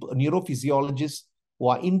of people, neurophysiologists who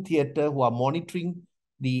are in theater, who are monitoring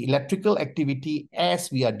the electrical activity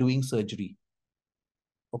as we are doing surgery.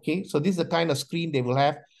 Okay, so this is the kind of screen they will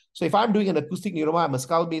have. So if I'm doing an acoustic neuroma, I'm a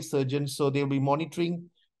skull-based surgeon, so they'll be monitoring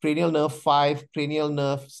cranial nerve 5, cranial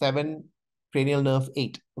nerve 7, cranial nerve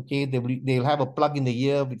 8. Okay, they'll have a plug in the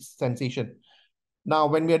ear with sensation. Now,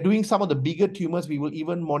 when we are doing some of the bigger tumors, we will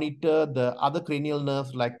even monitor the other cranial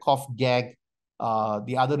nerves like cough, gag,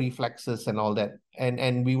 the other reflexes and all that.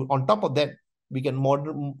 And we, on top of that, we can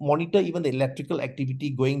monitor even the electrical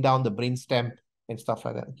activity going down the brainstem and stuff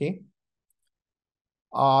like that, okay?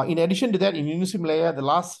 In addition to that, in Unisimilaya, the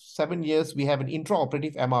last 7 years, we have an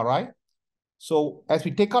intraoperative MRI. So as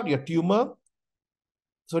we take out your tumor,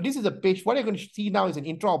 so this is a patient, what you're going to see now is an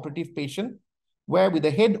intraoperative patient, where with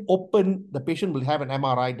the head open, the patient will have an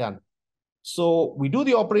MRI done. So we do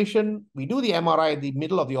the operation, we do the MRI in the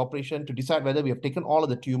middle of the operation to decide whether we have taken all of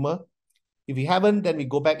the tumor. If we haven't, then we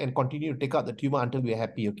go back and continue to take out the tumor until we are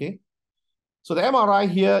happy, okay? So the MRI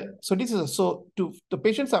here, so this is, the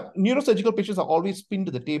patients are, neurosurgical patients are always pinned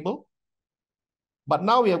to the table. But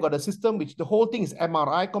now we have got a system which the whole thing is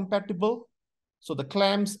MRI compatible. So the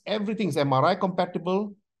clamps, everything is MRI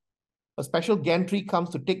compatible. A special gantry comes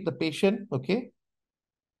to take the patient, okay?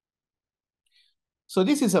 So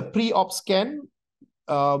this is a pre-op scan.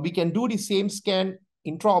 We can do the same scan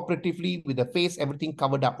intraoperatively with the face, everything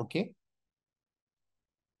covered up, okay?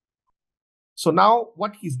 So now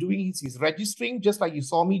what he's doing is he's registering, just like you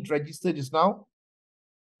saw me register just now.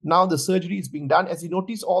 Now the surgery is being done. As you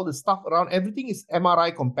notice, all the stuff around, everything is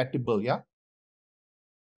MRI compatible, yeah?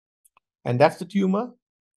 And that's the tumor.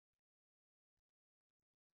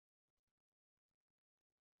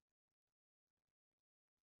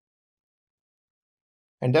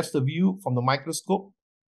 And that's the view from the microscope.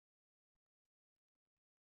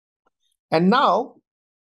 And now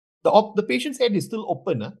the patient's head is still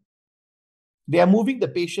open. Huh? They are moving the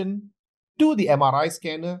patient to the MRI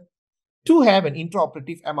scanner to have an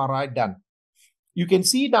intraoperative MRI done. You can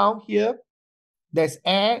see now here, there's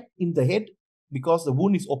air in the head because the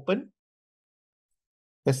wound is open.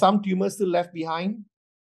 There's some tumor still left behind.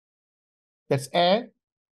 There's air.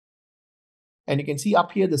 And you can see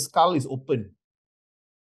up here, the skull is open.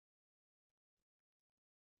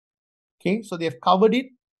 Okay, so they have covered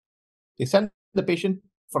it. They send the patient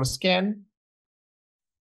for a scan.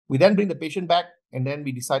 We then bring the patient back, and then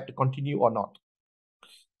we decide to continue or not.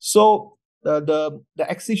 So the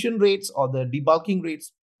excision rates or the debulking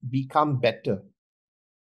rates become better.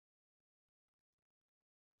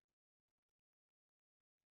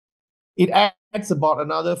 It adds about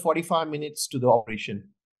another 45 minutes to the operation,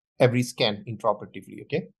 every scan intraoperatively,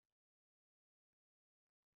 okay?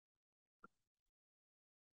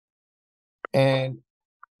 And,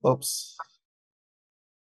 oops.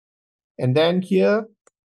 And then here,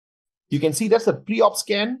 you can see that's a pre-op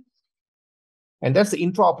scan, and that's the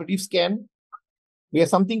intraoperative scan. We have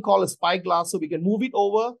something called a spyglass, so we can move it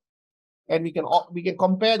over, and we can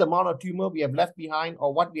compare the amount of tumor we have left behind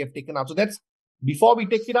or what we have taken out. So that's before we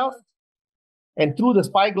take it out. And through the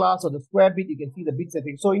spyglass or the square bit, you can see the bits, I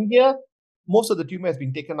think. So in here, most of the tumor has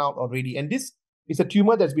been taken out already. And this is a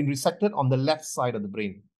tumor that's been resected on the left side of the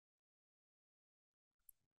brain.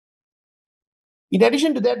 In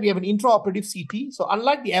addition to that, we have an intraoperative CT. So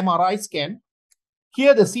unlike the MRI scan,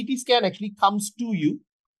 here the CT scan actually comes to you.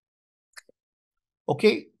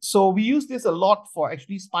 Okay, so we use this a lot for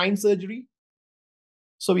actually spine surgery.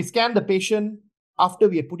 So we scan the patient after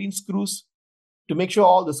we have put in screws to make sure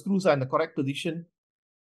all the screws are in the correct position.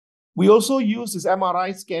 We also use this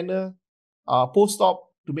MRI scanner post-op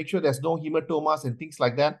to make sure there's no hematomas and things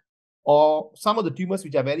like that. Or some of the tumors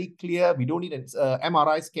which are very clear, we don't need an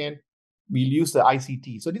MRI scan, we'll use the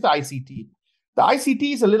ICT. So this is ICT. The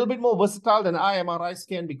ICT is a little bit more versatile than MRI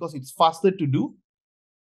scan because it's faster to do.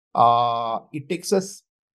 It takes us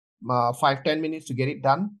 5-10 minutes to get it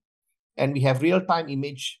done. And we have real-time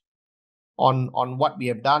image on what we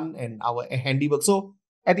have done and our handiwork. So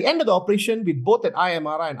at the end of the operation, with both an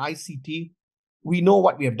MRI and ICT, we know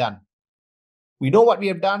what we have done. We know what we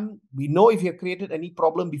have done. We know if we have created any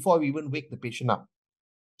problem before we even wake the patient up.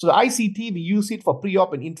 So the ICT, we use it for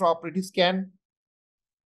pre-op and intraoperative scan.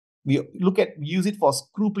 We use it for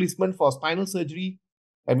screw placement for spinal surgery.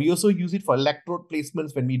 And we also use it for electrode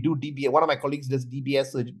placements when we do DBS. One of my colleagues does DBS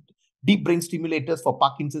surgery, deep brain stimulators for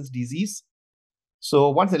Parkinson's disease.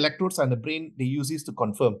 So once the electrodes are in the brain, they use this to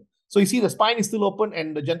confirm. So you see the spine is still open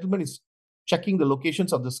and the gentleman is checking the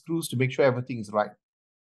locations of the screws to make sure everything is right.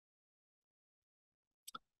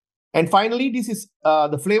 And finally, this is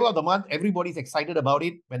the flavor of the month. Everybody's excited about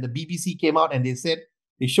it. When the BBC came out and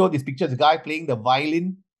they showed this picture, the guy playing the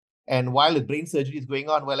violin, and while the brain surgery is going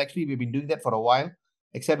on, well, actually, we've been doing that for a while,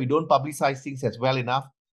 except we don't publicize things as well enough.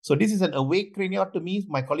 So this is an awake craniotomy.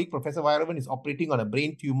 My colleague, Professor Vairavan, is operating on a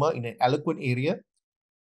brain tumor in an eloquent area.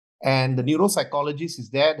 And the neuropsychologist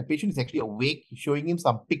is there. The patient is actually awake. He's showing him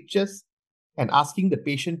some pictures and asking the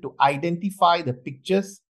patient to identify the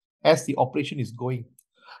pictures as the operation is going.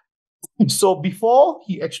 So before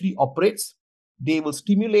he actually operates, they will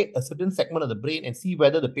stimulate a certain segment of the brain and see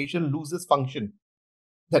whether the patient loses function.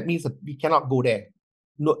 That means that we cannot go there.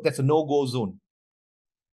 No, that's a no-go zone.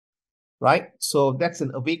 Right? So that's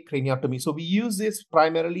an awake craniotomy. So we use this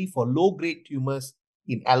primarily for low-grade tumors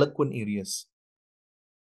in eloquent areas.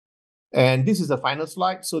 And this is the final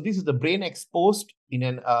slide. So this is the brain exposed in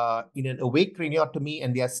an awake craniotomy,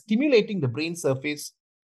 and they are stimulating the brain surface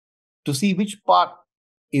to see which part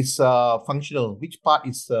is functional, which part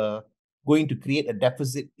is going to create a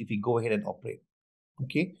deficit if we go ahead and operate.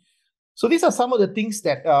 Okay. So these are some of the things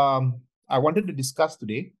that I wanted to discuss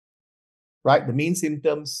today, right? The main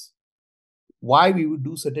symptoms, why we would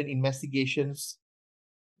do certain investigations,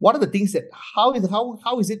 what are the things that, how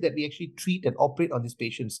is it that we actually treat and operate on these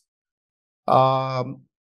patients?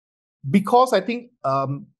 Because I think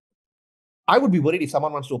I would be worried if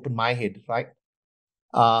someone wants to open my head, right?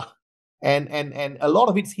 And a lot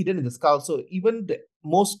of it's hidden in the skull. So even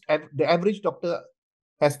the average doctor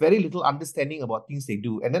has very little understanding about things they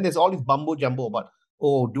do. And then there's all this bumbo jumbo about,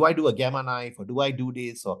 oh, do I do a gamma knife or do I do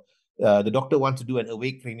this? Or the doctor wants to do an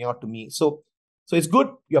awake craniotomy. So it's good.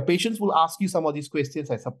 Your patients will ask you some of these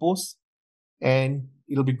questions, I suppose. And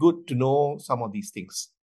it'll be good to know some of these things.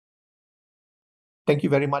 Thank you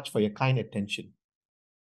very much for your kind attention.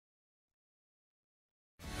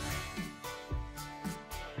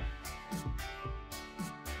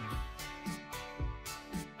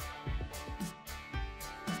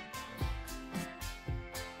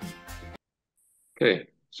 Okay,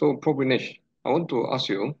 so Vicknes, I want to ask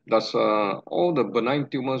you, does all the benign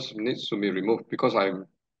tumors needs to be removed? Because I've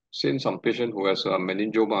seen some patient who has a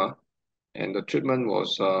meningioma and the treatment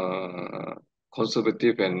was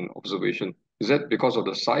conservative and observation. Is that because of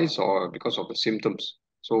the size or because of the symptoms?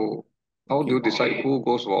 So how do you decide who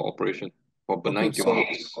goes for operation for benign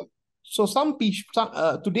tumors? So some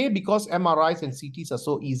today, because MRIs and CTs are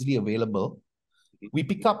so easily available, we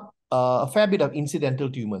pick up a fair bit of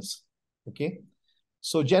incidental tumors. Okay.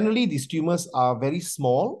 So generally, these tumors are very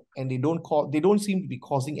small and they don't seem to be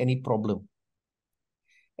causing any problem.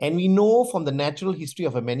 And we know from the natural history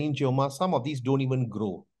of a meningioma, some of these don't even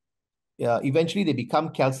grow. Eventually, they become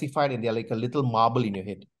calcified and they're like a little marble in your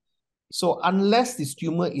head. So unless this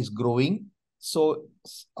tumor is growing, so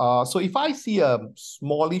if I see a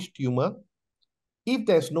smallish tumor, if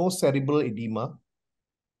there's no cerebral edema,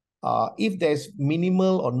 if there's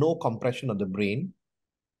minimal or no compression of the brain,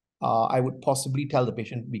 I would possibly tell the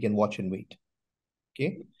patient we can watch and wait.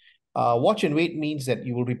 Okay. Watch and wait means that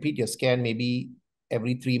you will repeat your scan maybe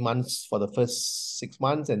every 3 months for the first 6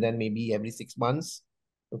 months, and then maybe every 6 months.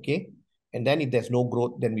 Okay. And then if there's no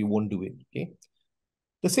growth, then we won't do it. Okay.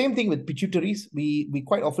 The same thing with pituitaries. We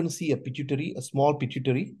quite often see a pituitary, a small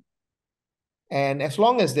pituitary. And as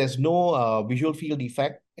long as there's no visual field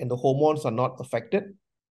defect and the hormones are not affected,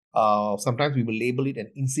 sometimes we will label it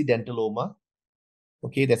an incidentaloma.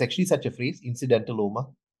 Okay, there's actually such a phrase,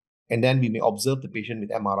 incidentaloma. And then we may observe the patient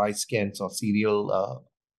with MRI scans or serial,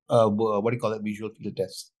 what do you call that, visual field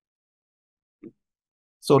tests.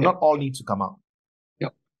 So Yeah. not all needs to come out.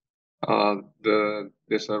 Yeah.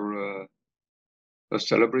 There's a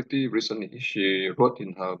celebrity recently. She wrote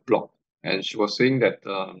in her blog, and she was saying that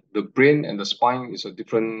the brain and the spine is a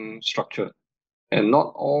different structure, and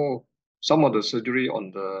not all. Some of the surgery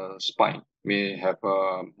on the spine may have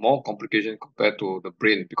more complication compared to the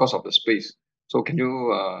brain because of the space. So, can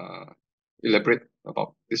you elaborate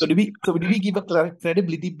about this? So do we give a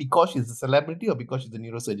credibility because she's a celebrity or because she's a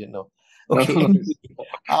neurosurgeon? No. No, Okay.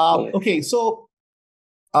 no, Okay. So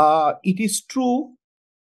it is true.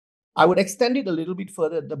 I would extend it a little bit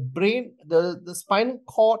further. The brain, the spinal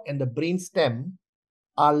cord and the brain stem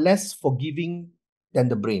are less forgiving than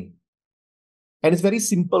the brain. And it's very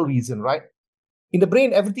simple reason, right? In the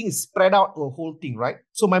brain, everything is spread out to a whole thing, right?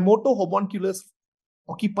 So my motor homunculus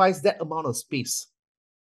occupies that amount of space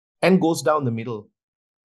and goes down the middle.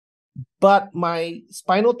 But my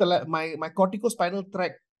my corticospinal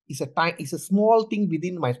tract is a small thing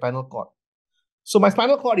within my spinal cord. So my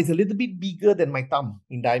spinal cord is a little bit bigger than my thumb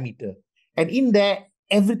in diameter. And in there,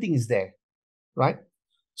 everything is there, right?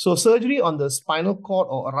 So surgery on the spinal cord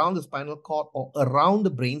or around the spinal cord or around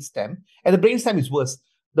the brainstem, and the brainstem is worse.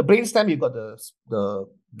 The brainstem, you've got the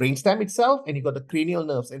brainstem itself, and you've got the cranial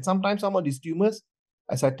nerves. And sometimes some of these tumors,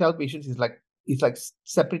 as I tell patients, it's like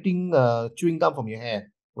separating chewing gum from your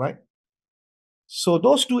hair, right? So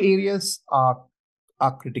those two areas are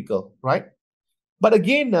critical, right? But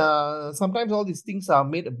again, sometimes all these things are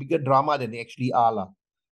made a bigger drama than they actually are.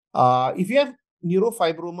 If you have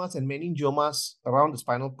neurofibromas and meningiomas around the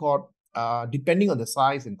spinal cord, depending on the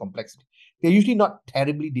size and complexity, they're usually not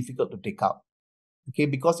terribly difficult to take out, okay,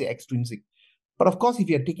 because they're extrinsic. But of course, if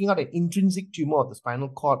you're taking out an intrinsic tumor of the spinal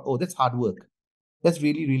cord, oh, that's hard work. That's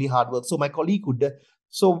really, really hard work. So my colleague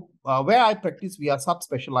where I practice, we are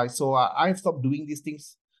subspecialized. So I've stopped doing these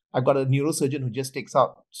things. I've got a neurosurgeon who just takes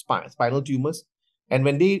out spinal tumors. And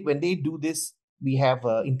when they do this, we have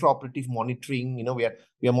intraoperative monitoring. You know, we are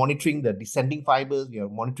monitoring the descending fibers, we are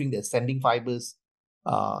monitoring the ascending fibers,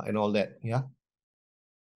 and all that. Yeah.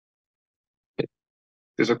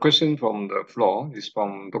 There's a question from the floor. It's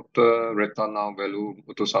from Dr. Retana Velu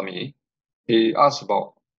Mutusami. He asks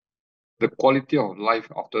about the quality of life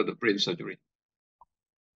after the brain surgery.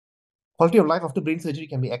 Quality of life after brain surgery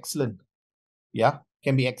can be excellent. Yeah,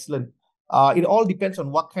 can be excellent. It all depends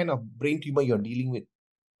on what kind of brain tumor you're dealing with.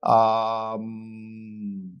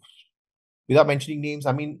 Without mentioning names,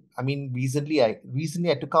 I mean, recently I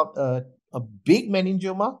took out a big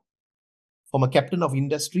meningioma from a captain of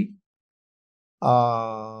industry,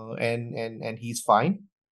 and he's fine.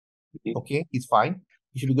 Okay, he's fine.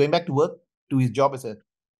 He should be going back to work to his job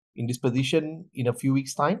in this position in a few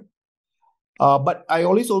weeks' time. But I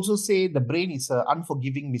always also say the brain is an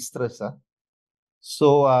unforgiving mistress.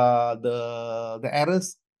 So the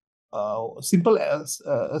errors, simple as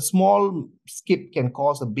a small skip can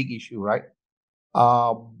cause a big issue, right?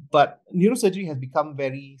 But neurosurgery has become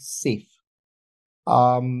very safe.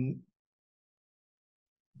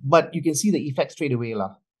 But you can see the effect straight away,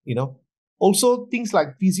 you know. Also, things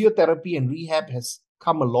like physiotherapy and rehab has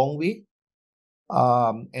come a long way.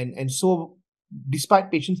 And so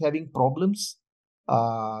despite patients having problems,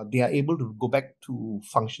 they are able to go back to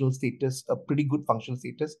functional status, a pretty good functional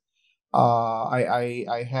status.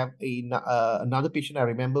 I have another patient I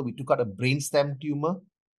remember. We took out a brainstem tumor,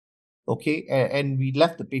 okay, and we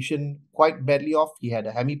left the patient quite badly off. He had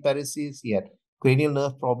a hemiparesis, he had cranial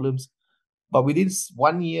nerve problems, but within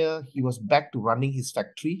 1 year he was back to running his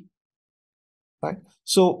factory, right?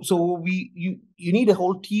 So you need a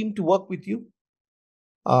whole team to work with you,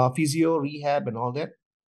 physio, rehab, and all that.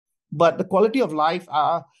 But the quality of life,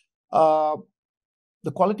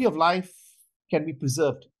 can be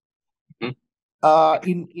preserved.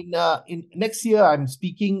 In next year, I'm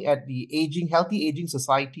speaking at the Healthy Aging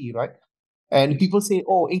Society, right? And Yes. people say,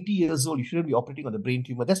 oh, 80 years old, you shouldn't be operating on the brain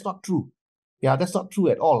tumor. That's not true. Yeah, that's not true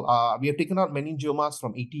at all. We have taken out meningiomas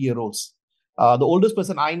from 80-year-olds. The oldest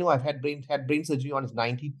person I know I've had brain surgery on is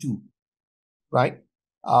 92, right?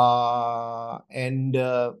 And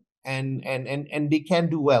they can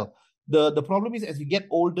do well. The problem is, as you get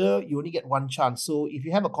older, you only get one chance. So if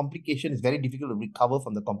you have a complication, it's very difficult to recover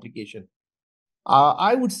from the complication.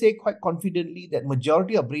 I would say quite confidently that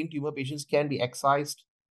majority of brain tumor patients can be excised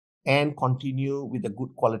and continue with a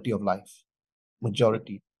good quality of life.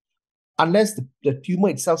 Majority, unless the tumor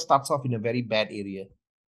itself starts off in a very bad area.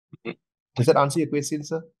 Mhm. Does that answer your question,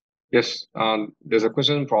 sir? Yes. There's a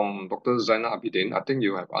question from Dr. Zainal Abidin. I think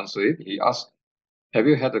you have answered it. He asked, have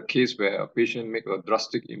you had a case where a patient make a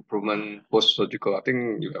drastic improvement post-surgical? I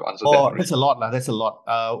think you have answered that Oh, already. that's a lot, lah. That's a lot.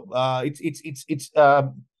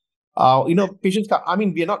 Patients come, I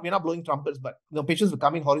mean, we're not blowing trumpets, but patients will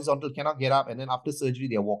come in horizontal, cannot get up, and then after surgery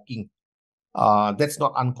they're walking. That's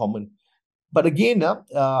not uncommon. But again,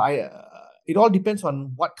 it all depends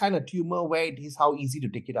on what kind of tumor, where it is, how easy to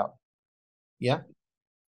take it out. Yeah.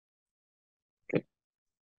 Okay.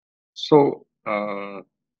 So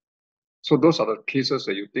those are the cases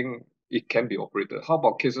that you think it can be operated. How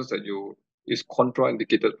about cases that is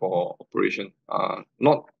contraindicated for operation,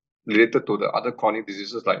 not related to the other chronic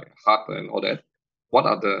diseases like heart and all that? What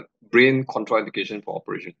are the brain contraindication for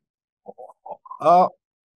operation? Uh,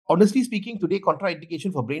 Honestly speaking, today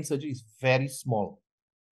contraindication for brain surgery is very small.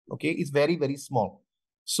 Okay, it's very, very small.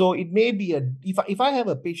 So it may be if I have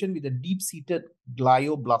a patient with a deep-seated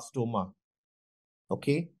glioblastoma,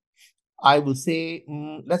 okay, I will say,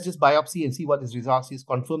 let's just biopsy and see what his results is,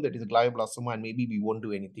 confirm that it's a glioblastoma, and maybe we won't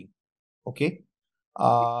do anything. Okay.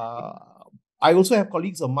 Uh, I also have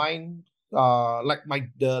colleagues of mine, like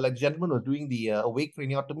the gentleman was doing the awake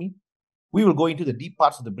craniotomy. We will go into the deep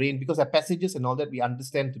parts of the brain because there are passages and all that we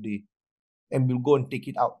understand today, and we'll go and take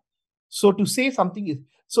it out. So to say something is,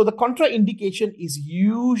 so the contraindication is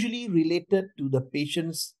usually related to the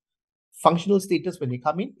patient's functional status when they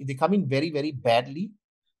come in. If they come in very, very badly,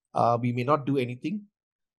 we may not do anything.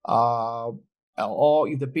 Or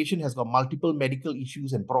if the patient has got multiple medical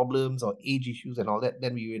issues and problems or age issues and all that,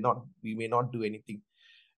 then we may not do anything.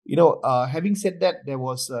 Having said that, there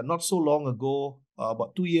was not so long ago,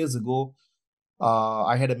 about 2 years ago,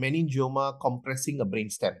 I had a meningioma compressing a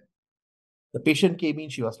brainstem. The patient came in,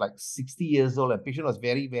 she was like 60 years old, and patient was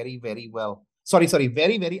very, very, very well. Sorry,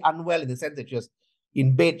 very, very unwell in the sense that she was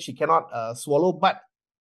in bed, she cannot swallow, but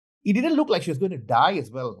it didn't look like she was going to die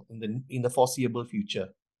as well in the foreseeable future.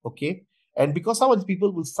 Okay. And because some of these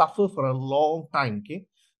people will suffer for a long time. Okay.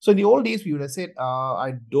 So in the old days, we would have said,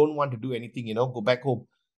 I don't want to do anything, go back home.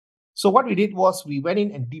 So what we did was we went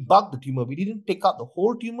in and debugged the tumor. We didn't take out the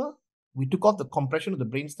whole tumor. We took off the compression of the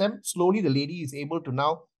brainstem. Slowly, the lady is able to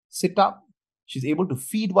now sit up. She's able to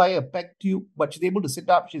feed via a PEG tube, but she's able to sit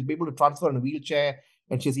up. She's able to transfer in a wheelchair,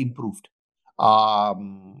 and she's improved.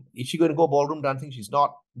 Is she going to go ballroom dancing? She's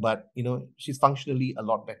not, but she's functionally a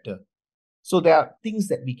lot better. So there are things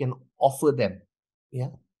that we can offer them.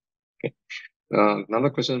 Yeah. Okay. Another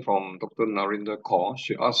question from Dr. Narinder Kaur.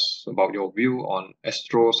 She asks about your view on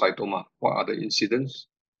astrocytoma. What are the incidents?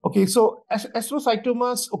 Okay, so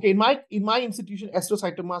astrocytomas. Okay, in my institution,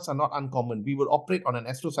 astrocytomas are not uncommon. We will operate on an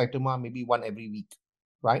astrocytoma maybe one every week,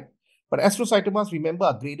 right? But astrocytomas, remember,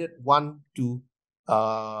 are graded 1 to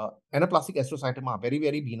anaplastic astrocytoma, very,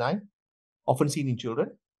 very benign, often seen in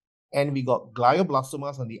children. And we got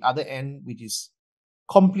glioblastomas on the other end, which is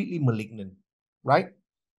completely malignant, right?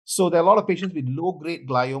 So there are a lot of patients with low-grade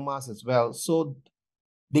gliomas as well. So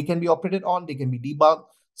they can be operated on, they can be debugged.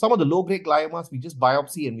 Some of the low-grade gliomas, we just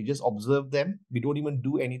biopsy and we just observe them. We don't even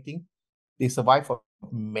do anything. They survive for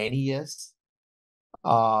many years.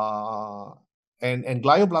 And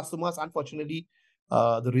glioblastomas, unfortunately,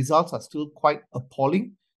 the results are still quite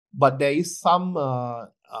appalling, but there is some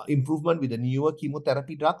improvement with the newer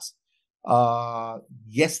chemotherapy drugs. Only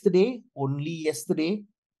yesterday,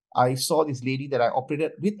 I saw this lady that I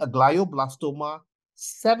operated with a glioblastoma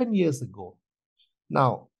 7 years ago.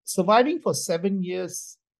 Now, surviving for 7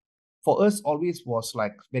 years for us always was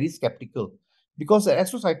like very skeptical because the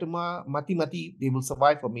astrocytoma, mati, they will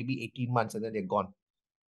survive for maybe 18 months and then they're gone.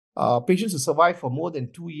 Patients who survive for more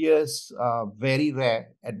than 2 years, very rare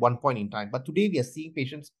at one point in time. But today we are seeing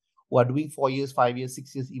patients who are doing 4 years, 5 years,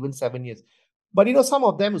 6 years, even 7 years. But some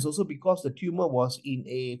of them is also because the tumor was in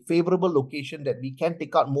a favorable location that we can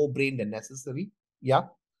take out more brain than necessary. Yeah.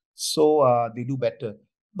 So they do better.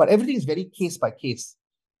 But everything is very case by case.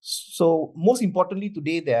 So most importantly,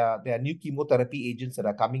 today there are new chemotherapy agents that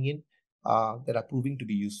are coming in that are proving to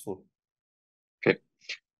be useful. Okay.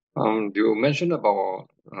 You mentioned about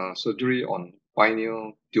surgery on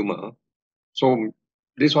pineal tumor. So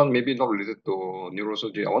this one maybe not related to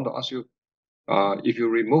neurosurgery. I want to ask you, if you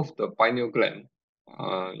remove the pineal gland,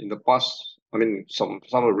 in the past, I mean, some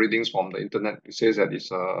of the readings from the internet, it says that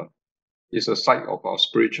it's a site of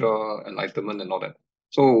spiritual enlightenment and all that.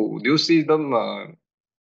 So do you see them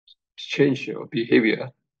change your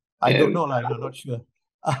behavior? I don't And know, I'm not sure.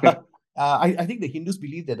 I think the Hindus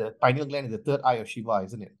believe that the pineal gland is the third eye of Shiva,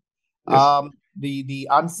 isn't it? yes, The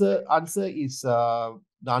answer is the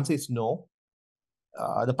answer is no.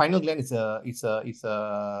 The pineal gland is a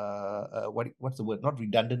what's the word? Not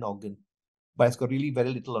redundant organ, but it's got really very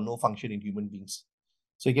little or no function in human beings.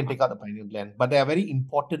 So you can take out the pineal gland, but there are very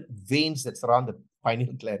important veins that surround the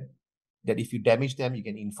pineal gland that if you damage them, you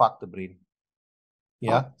can infarct the brain. uh,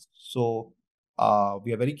 Yeah. So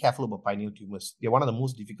we are very careful about pineal tumors. They're one of the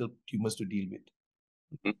most difficult tumors to deal with.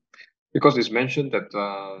 mhm. Because it's mentioned that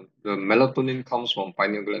the melatonin comes from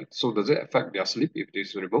pineal gland. So does it affect their sleep if this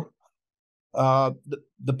is removed?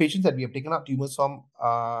 The patients that we have taken out tumors from,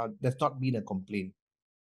 there's not been a complaint.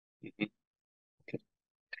 Mhm. Okay.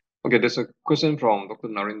 Okay, there's a question from Dr.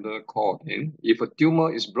 Narendra Kaur again. If a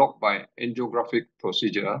tumor is blocked by angiographic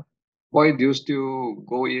procedure, why do you still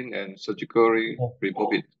go in and surgically Oh.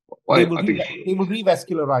 remove it? They Why? will I think. they will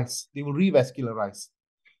revascularize. They will revascularize.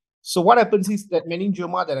 So what happens is that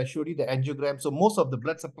meningioma that I showed you the angiogram. So most of the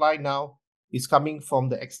blood supply now is coming from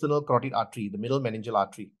the external carotid artery, the middle meningeal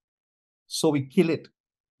artery. So we kill it.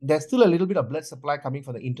 There's still a little bit of blood supply coming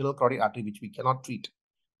from the internal carotid artery, which we cannot treat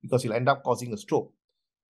because you'll end up causing a stroke.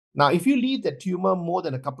 Now, if you leave the tumor more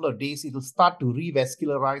than a couple of days, it will start to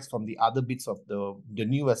revascularize from the other bits of the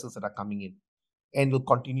new vessels that are coming in and will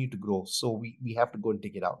continue to grow. So we have to go and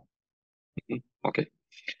take it out. Mhm. Okay.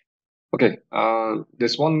 Okay.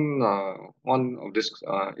 There's one of this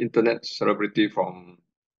internet celebrity from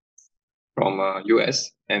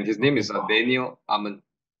US, and his name Okay. is Daniel Amen.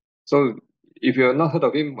 So if you have not heard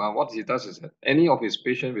of him, what he does is that any of his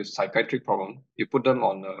patients with psychiatric problem, he put them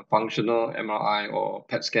on a functional MRI or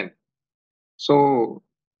PET scan. So,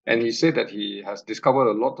 and he said that he has discovered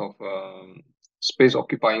a lot of space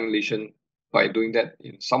occupying lesion by doing that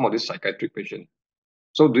in some of these psychiatric patients.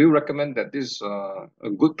 So do you recommend that this is a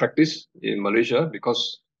good practice in Malaysia?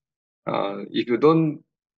 Because if you don't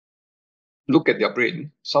look at their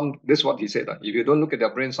brain, this is what he said. If you don't look at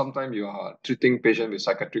their brain, sometimes you are treating patient with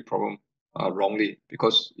psychiatric problem wrongly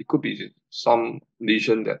because it could be some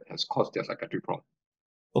lesion that has caused their psychiatric problem.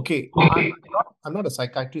 Okay. I'm not a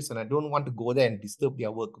psychiatrist and I don't want to go there and disturb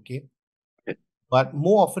their work. Okay. Okay. But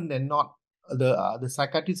more often than not, the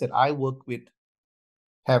psychiatrists that I work with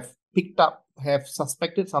have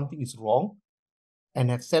suspected something is wrong and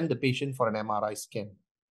have sent the patient for an MRI scan.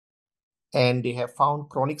 And they have found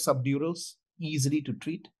chronic subdurals easily to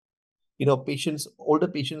treat. Older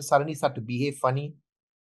patients suddenly start to behave funny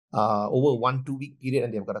over 1-2 week period,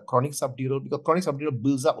 and they've got a chronic subdural because chronic subdural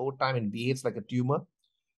builds up over time and behaves like a tumor.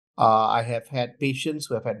 I have had patients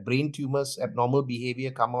who have had brain tumors, abnormal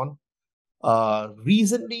behavior come on. As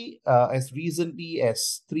recently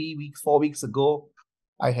as 3 weeks, 4 weeks ago,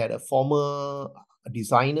 I had a former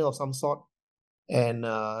designer of some sort, and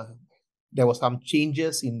there were some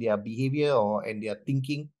changes in their behavior or in their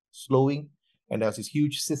thinking, slowing, and there was this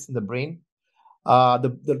huge cyst in the brain.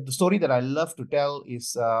 The story that I love to tell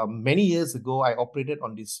is many years ago, I operated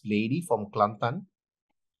on this lady from Kelantan,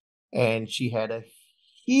 and she had a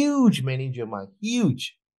huge meningioma,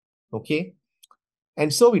 huge. Okay.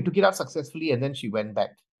 And so we took it out successfully, and then she went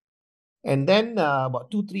back. And then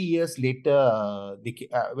about 2-3 years later,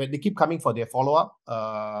 when they keep coming for their follow up,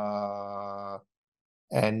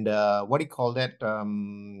 and what do you call that?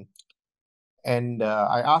 And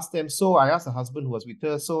I asked them. So I asked the husband who was with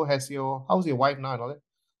her. So how's your wife now and all that?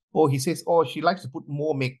 Oh, he says, oh, she likes to put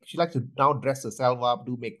more make. She likes to now dress herself up,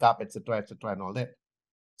 do makeup, etc., and all that.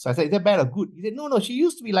 So I said, is that bad or good? He said, no, she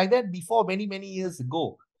used to be like that before many years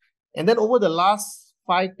ago. And then over the last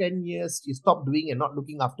 5-10 years, she stopped doing and not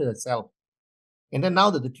looking after herself. And then now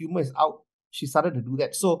that the tumor is out, she started to do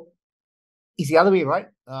that. So it's the other way, right?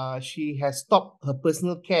 She has stopped her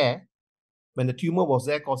personal care when the tumor was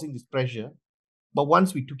there causing this pressure. But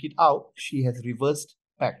once we took it out, she has reversed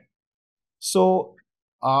back. So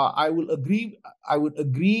I will agree. I would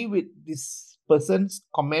agree with this person's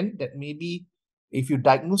comment that maybe if you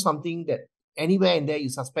diagnose something that anywhere in there you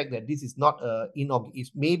suspect that this is not it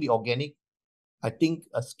may be organic, I think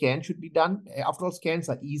a scan should be done. After all, scans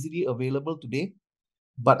are easily available today.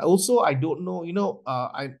 But also, I don't know.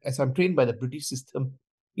 As I'm trained by the British system,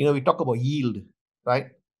 we talk about yield, right?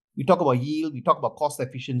 We talk about yield. We talk about cost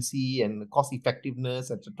efficiency and cost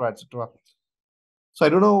effectiveness, etc., etc. So I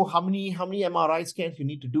don't know how many MRI scans you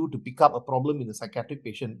need to do to pick up a problem in a psychiatric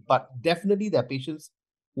patient, but definitely there are patients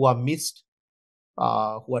who are missed,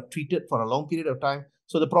 who are treated for a long period of time.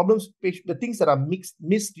 So the problems, the things that are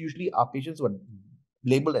missed usually are patients who are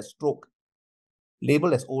labeled as stroke,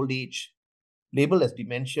 labeled as old age, labeled as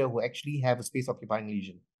dementia, who actually have a space occupying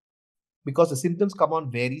lesion. Because the symptoms come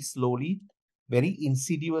on very slowly, very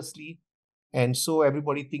insidiously, and so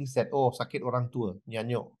everybody thinks that, oh, sakit orang tua,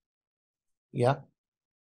 nyanyo. Yeah.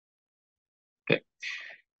 Okay.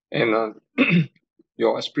 And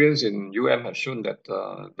your experience in UM has shown that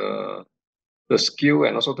the skill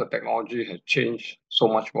and also the technology has changed so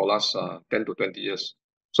much for the last 10 to 20 years.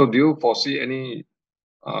 So do you foresee any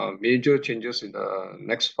major changes in the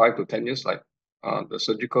next 5 to 10 years, like the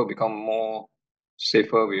surgical become more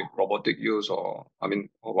safer with robotic use, or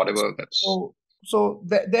whatever that's. So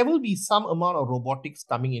there will be some amount of robotics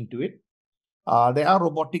coming into it. There are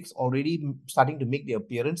robotics already starting to make their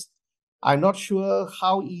appearance. I'm not sure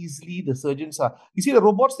how easily the surgeons are. You see, the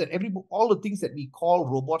robots that all the things that we call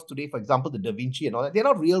robots today, for example, the Da Vinci and all that, they're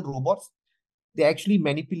not real robots. They're actually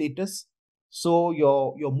manipulators. So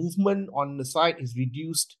your movement on the side is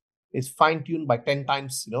reduced, is fine-tuned by 10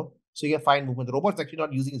 times, so you have fine movement. The robot's actually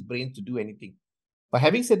not using his brain to do anything. But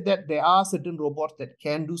having said that, there are certain robots that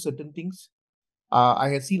can do certain things. I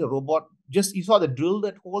had seen a robot, you saw the drill,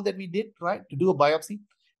 that hole that we did, right, to do a biopsy.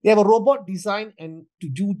 They have a robot designed and to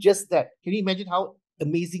do just that. Can you imagine how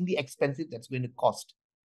amazingly expensive that's going to cost,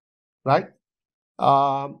 right?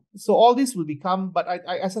 So all this will become, but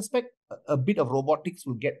I suspect a bit of robotics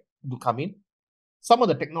will come in. Some of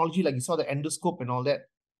the technology, like you saw the endoscope and all that,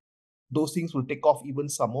 those things will take off even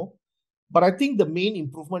some more. But I think the main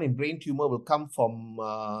improvement in brain tumor will come from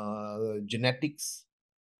genetics,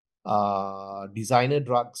 designer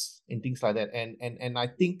drugs, and things like that. And I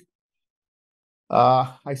think,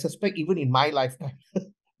 I suspect even in my lifetime,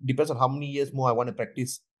 depends on how many years more I want to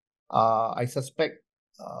practice, I suspect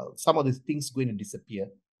some of these things going to disappear.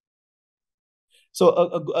 So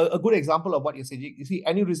a good example of what you're saying, you see,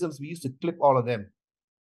 aneurysms, we used to clip all of them.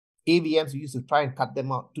 AVMs, we used to try and cut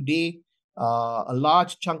them out. Today, a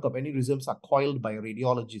large chunk of aneurysms are coiled by a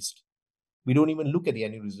radiologist. We don't even look at the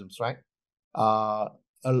aneurysms, right?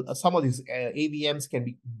 Some of these AVMs can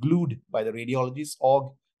be glued by the radiologist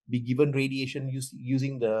or be given radiation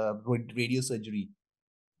using the radiosurgery.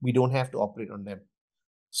 We don't have to operate on them.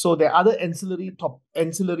 So there are other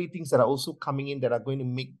ancillary things that are also coming in that are going to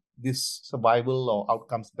make this survival or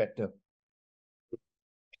outcomes better.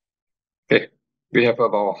 Okay. We have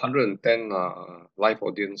about 110 live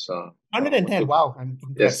audience. 110, wow, I'm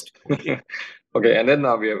impressed. Yes. Okay, and then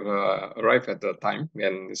we have arrived at the time,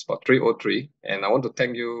 and it's about 3:03. And I want to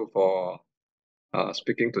thank you for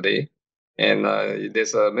speaking today. And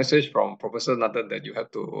there's a message from Professor Nathan that you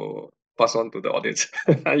have to pass on to the audience.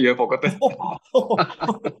 You have forgotten.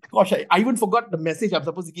 Gosh, I even forgot the message I'm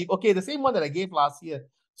supposed to give. Okay, the same one that I gave last year.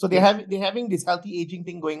 So they're having this healthy aging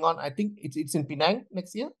thing going on. I think it's in Penang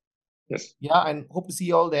next year. Yes. Yeah, and hope to see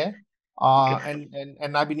you all there. Okay.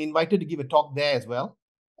 And I've been invited to give a talk there as well.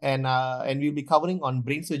 And we'll be covering on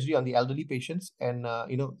brain surgery on the elderly patients, and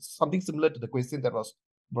something similar to the question that was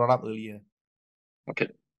brought up earlier. Okay.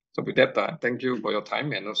 So with that, thank you for your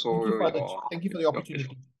time, and also thank you for the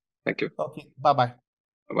opportunity. Thank you. Okay, bye-bye.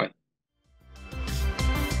 Bye-bye.